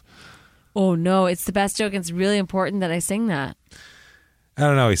songs. Oh no, it's the best joke. It's really important that I sing that. I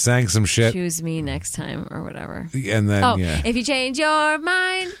don't know. He sang some shit. Choose me next time or whatever. And then, if you change your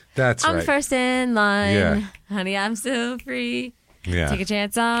mind, I'm right. first in line. Yeah. Honey, I'm still free. Yeah. Take a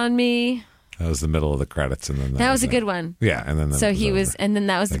chance on me. That was the middle of the credits, and then that was a good one. Yeah, and then and then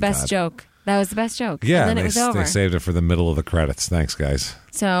that was the best joke. That was the best joke. Yeah, and then it was over. They saved it for the middle of the credits. Thanks, guys.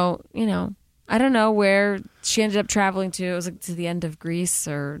 So I don't know where she ended up traveling to. It was to the end of Greece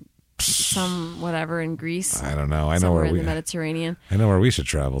or some whatever in Greece. I don't know. I know somewhere where in the Mediterranean. I know where we should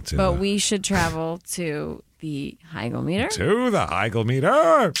travel to. But we should travel to the Heigelmeter. To the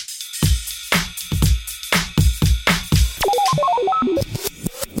Heigelmeter.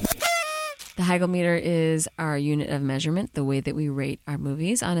 The Heigelmeter is our unit of measurement, the way that we rate our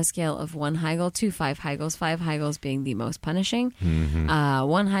movies on a scale of 1 Heigl to 5 Heigls, 5 Heigls being the most punishing, 1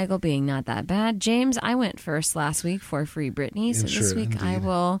 Heigl being not that bad. James, I went first last week for Free Britney, so this week indeed.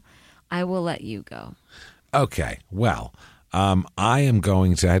 I will let you go. Okay, well, I am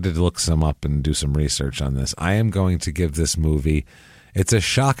going to, I had to look some up and do some research on this. I am going to give this movie It's a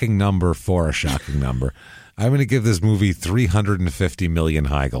shocking number for a shocking number. I'm going to give this movie 350 million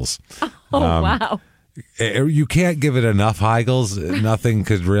Heigls. Oh, wow. You can't give it enough Heigls. Nothing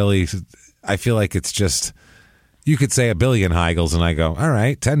could really... I feel like it's just... You could say 1 billion Heigls, and I go, all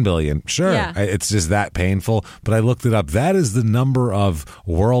right, 10 billion. Sure. Yeah. It's just that painful. But I looked it up. That is the number of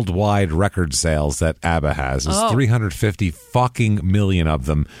worldwide record sales that ABBA has. It's 350 fucking million of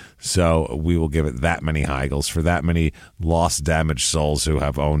them. So we will give it that many Heigls for that many lost, damaged souls who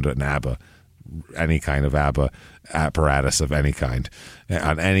have owned an ABBA, any kind of ABBA apparatus of any kind,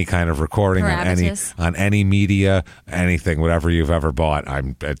 on any kind of recording, on any media, anything, whatever you've ever bought.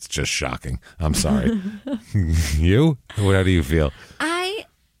 It's just shocking. I'm sorry. You? How do you feel?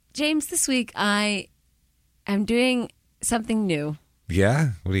 James, this week I am doing something new.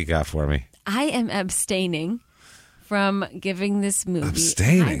 Yeah? What do you got for me? I am abstaining from giving this movie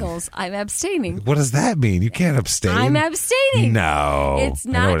Heigls. I'm abstaining. What does that mean? You can't abstain. I'm abstaining. No. It's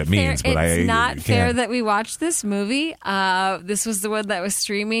not I know what it fair. means, but it's not fair that we watched this movie. This was the one that was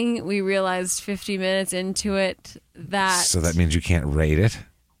streaming. We realized 50 minutes into it that... So that means you can't rate it?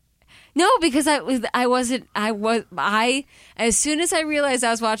 No, because as soon as I realized I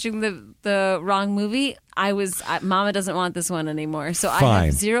was watching the wrong movie, Mama doesn't want this one anymore. So Fine. I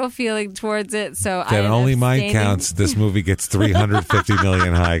have zero feeling towards it. So then only mine counts. This movie gets 350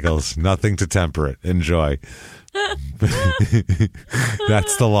 million Heigls. Nothing to temper it. Enjoy.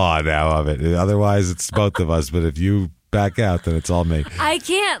 That's the law now of it. Otherwise, it's both of us. But if you back out, then it's all me. I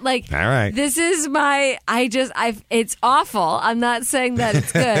can't, all right. This is it's awful. I'm not saying that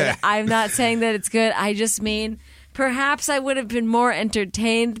it's good. I'm not saying that it's good. I just mean perhaps I would have been more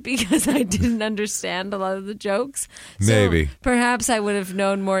entertained because I didn't understand a lot of the jokes. Maybe. So perhaps I would have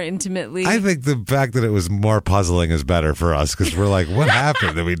known more intimately. I think the fact that it was more puzzling is better for us because we're like, what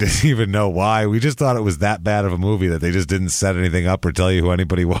happened? And we didn't even know why. We just thought it was that bad of a movie that they just didn't set anything up or tell you who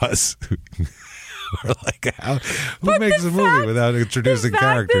anybody was. We're like, who makes a movie without introducing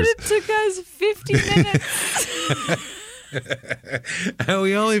characters? That it took us 50 minutes. And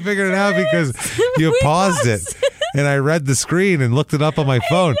we only figured it out because you paused it. And I read the screen and looked it up on my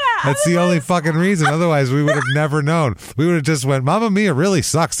phone. That's the only fucking reason. Otherwise, we would have never known. We would have just went, Mamma Mia really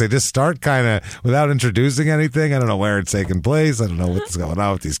sucks. They just start kind of without introducing anything. I don't know where it's taking place. I don't know what's going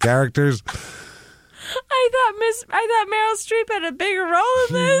on with these characters. I thought Meryl Streep had a bigger role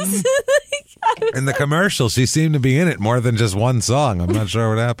in this. In the commercial, she seemed to be in it more than just one song. I'm not sure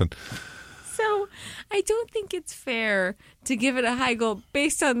what happened. So I don't think it's fair to give it a Heigl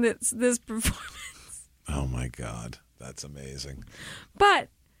based on this performance. Oh my God, that's amazing. But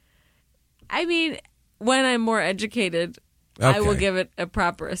I mean, when I'm more educated, okay, I will give it a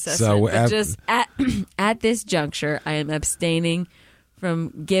proper assessment. So, but just at this juncture, I am abstaining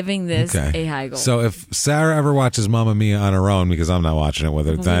from giving this a Heigl. So if Sarah ever watches Mamma Mia on her own, because I'm not watching it with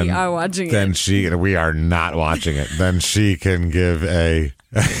her, then we are watching it. Then we are not watching it. Then she can give her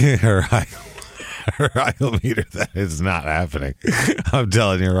Heigl meter. That is not happening. I'm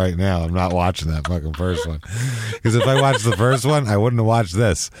telling you right now, I'm not watching that fucking first one. Because if I watched the first one, I wouldn't have watched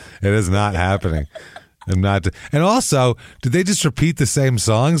this. It is not happening. And also, did they just repeat the same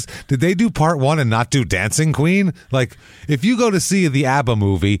songs? Did they do part one and not do Dancing Queen? Like, if you go to see the ABBA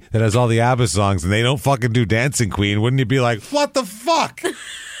movie that has all the ABBA songs and they don't fucking do Dancing Queen, wouldn't you be like, what the fuck?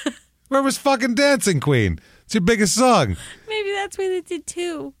 Where was fucking Dancing Queen? It's your biggest song. Maybe that's why they did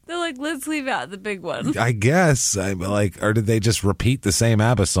two. They're like, let's leave out the big one. I guess. Or did they just repeat the same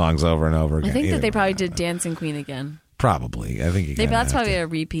ABBA songs over and over again? I think that they probably did Dancing Queen again. Probably. I think that's probably a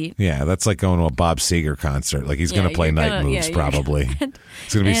repeat. Yeah, that's like going to a Bob Seger concert. Like he's going to play night moves, probably.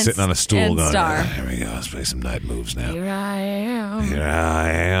 He's going to be sitting on a stool going, here we go, let's play some night moves now. Here I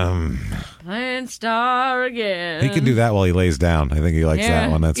am. Playing Star again. He can do that while he lays down. I think he likes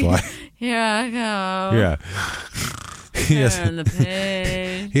that one. That's why. Here I go. Yeah. He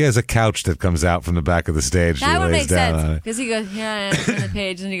has a couch that comes out from the back of the stage. That would make sense because he goes, "Here I am on the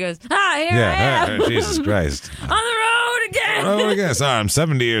page," and he goes, here I am." Jesus Christ! On the road again. Oh, I guess. Sorry, I'm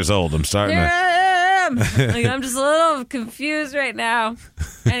 70 years old. I'm starting. Here I am. I'm just a little confused right now.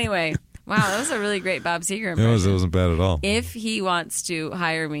 Anyway, wow, that was a really great Bob Seger impression. It wasn't bad at all. If he wants to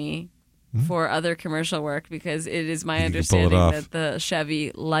hire me for other commercial work, because it is my understanding that the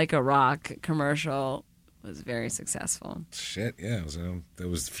Chevy Like a Rock commercial was very successful. Shit, yeah. It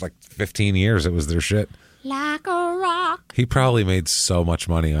was like 15 years. It was their shit. Like a rock. He probably made so much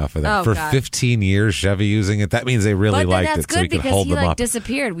money off of that. For 15 years, Chevy using it. That means they really liked it, so he could hold them up.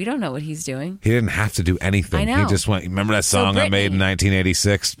 Disappeared. We don't know what he's doing. He didn't have to do anything. I know. He just went, remember that song I made in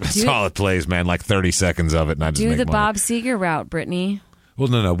 1986? That's all it plays, man. Like 30 seconds of it, and I just make money. Do the Bob Seger route, Brittany. Well,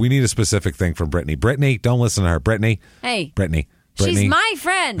 no. We need a specific thing from Brittany. Brittany, don't listen to her. Brittany. Hey. Brittany. Brittany, she's my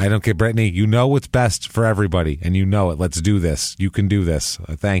friend. I don't care, Brittany. You know what's best for everybody, and you know it. Let's do this. You can do this.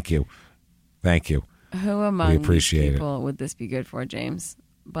 Thank you. Thank you. Who among these people would this be good for, James?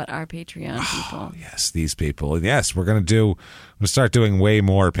 But our Patreon people. Oh, yes, these people. Yes, we're going to start doing way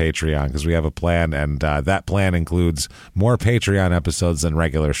more Patreon because we have a plan, and that plan includes more Patreon episodes than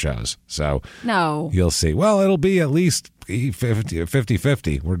regular shows. So no, you'll see. Well, it'll be at least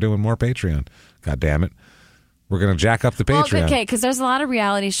 50-50. We're doing more Patreon. God damn it. We're going to jack up the Patreon. Well, okay, because there's a lot of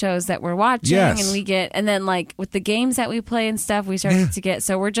reality shows that we're watching, and then like with the games that we play and stuff, we started to get.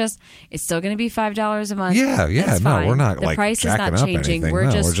 So it's still going to be $5 a month. Yeah. No, we're not. The price is not changing. We're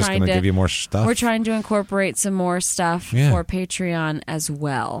just going to give you more stuff. We're trying to incorporate some more stuff for Patreon as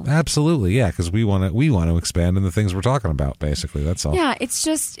well. Absolutely, yeah, because we want to expand in the things we're talking about. Basically, that's all. Yeah, it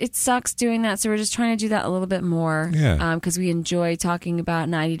sucks doing that. So we're just trying to do that a little bit more. Yeah, because we enjoy talking about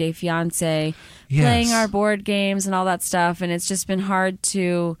 90 Day Fiancé, playing our board games and all that stuff, and it's just been hard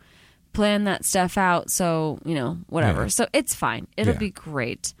to plan that stuff out, so whatever. So it's fine, it'll be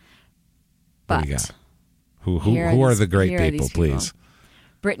great. But who are the great people, please?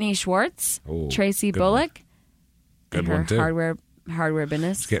 Brittany Schwartz, Tracy Bullock, good one too. Hardware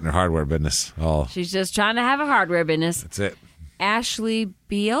business. She's getting her hardware business. She's just trying to have a hardware business. That's it. Ashley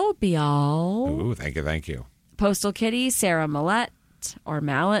Beal. Ooh, thank you. Postal Kitty, Sarah Mallet.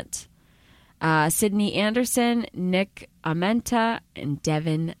 Sydney Anderson, Nick Amenta, and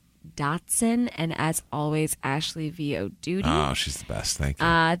Devin Dotson. And as always, Ashley V.O. Duty. Oh, she's the best. Thank you.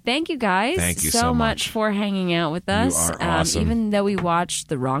 Thank you guys Thank you so much for hanging out with us. You are awesome. Even though we watched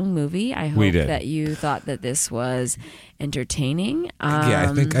the wrong movie, I hope that you thought that this was entertaining.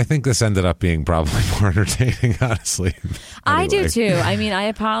 I think this ended up being probably more entertaining, honestly. I do too. I mean, I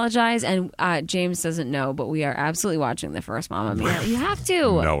apologize, and James doesn't know, but we are absolutely watching the first Mamma Mia. You have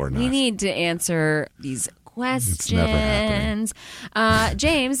to. No, we're not. We need to answer these questions. It's never happening.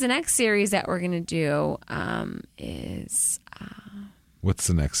 James, the next series that we're going to do is... What's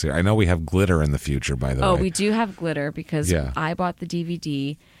the next series? I know we have Glitter in the future, by the way. Oh, we do have Glitter because I bought the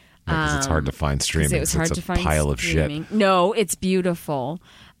DVD. Because it's hard to find streaming. It was hard to find pile streaming. of shit. No, it's beautiful.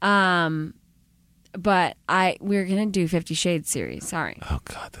 But we're going to do 50 Shades series. Sorry. Oh,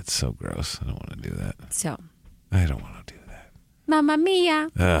 God, that's so gross. I don't want to do that. So. I don't want to do that. Mamma Mia.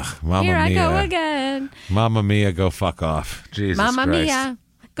 Ugh, Mamma Here Mia. I go again. Mamma Mia, go fuck off. Jesus Mamma Christ. Mia.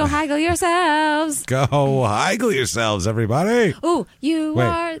 Go haggle yourselves. Go haggle yourselves, everybody. Ooh, you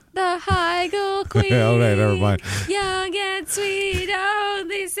are the haggle queen. All right, never mind. Young and sweet,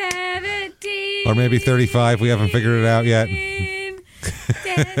 only 17. Or maybe 35. We haven't figured it out yet.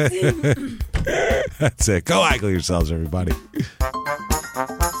 That's it. Go haggle yourselves, everybody.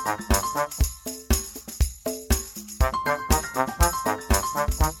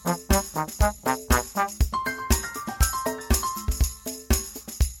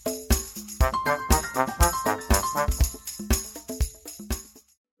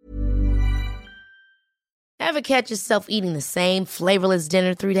 Ever catch yourself eating the same flavorless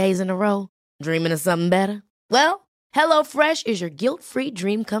dinner 3 days in a row? Dreaming of something better? Well, HelloFresh is your guilt-free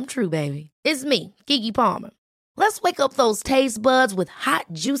dream come true, baby. It's me, Keke Palmer. Let's wake up those taste buds with hot,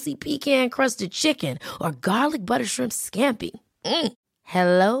 juicy pecan-crusted chicken or garlic butter shrimp scampi.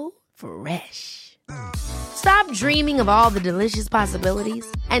 Hello Fresh. Stop dreaming of all the delicious possibilities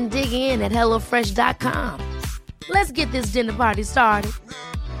and dig in at HelloFresh.com. Let's get this dinner party started.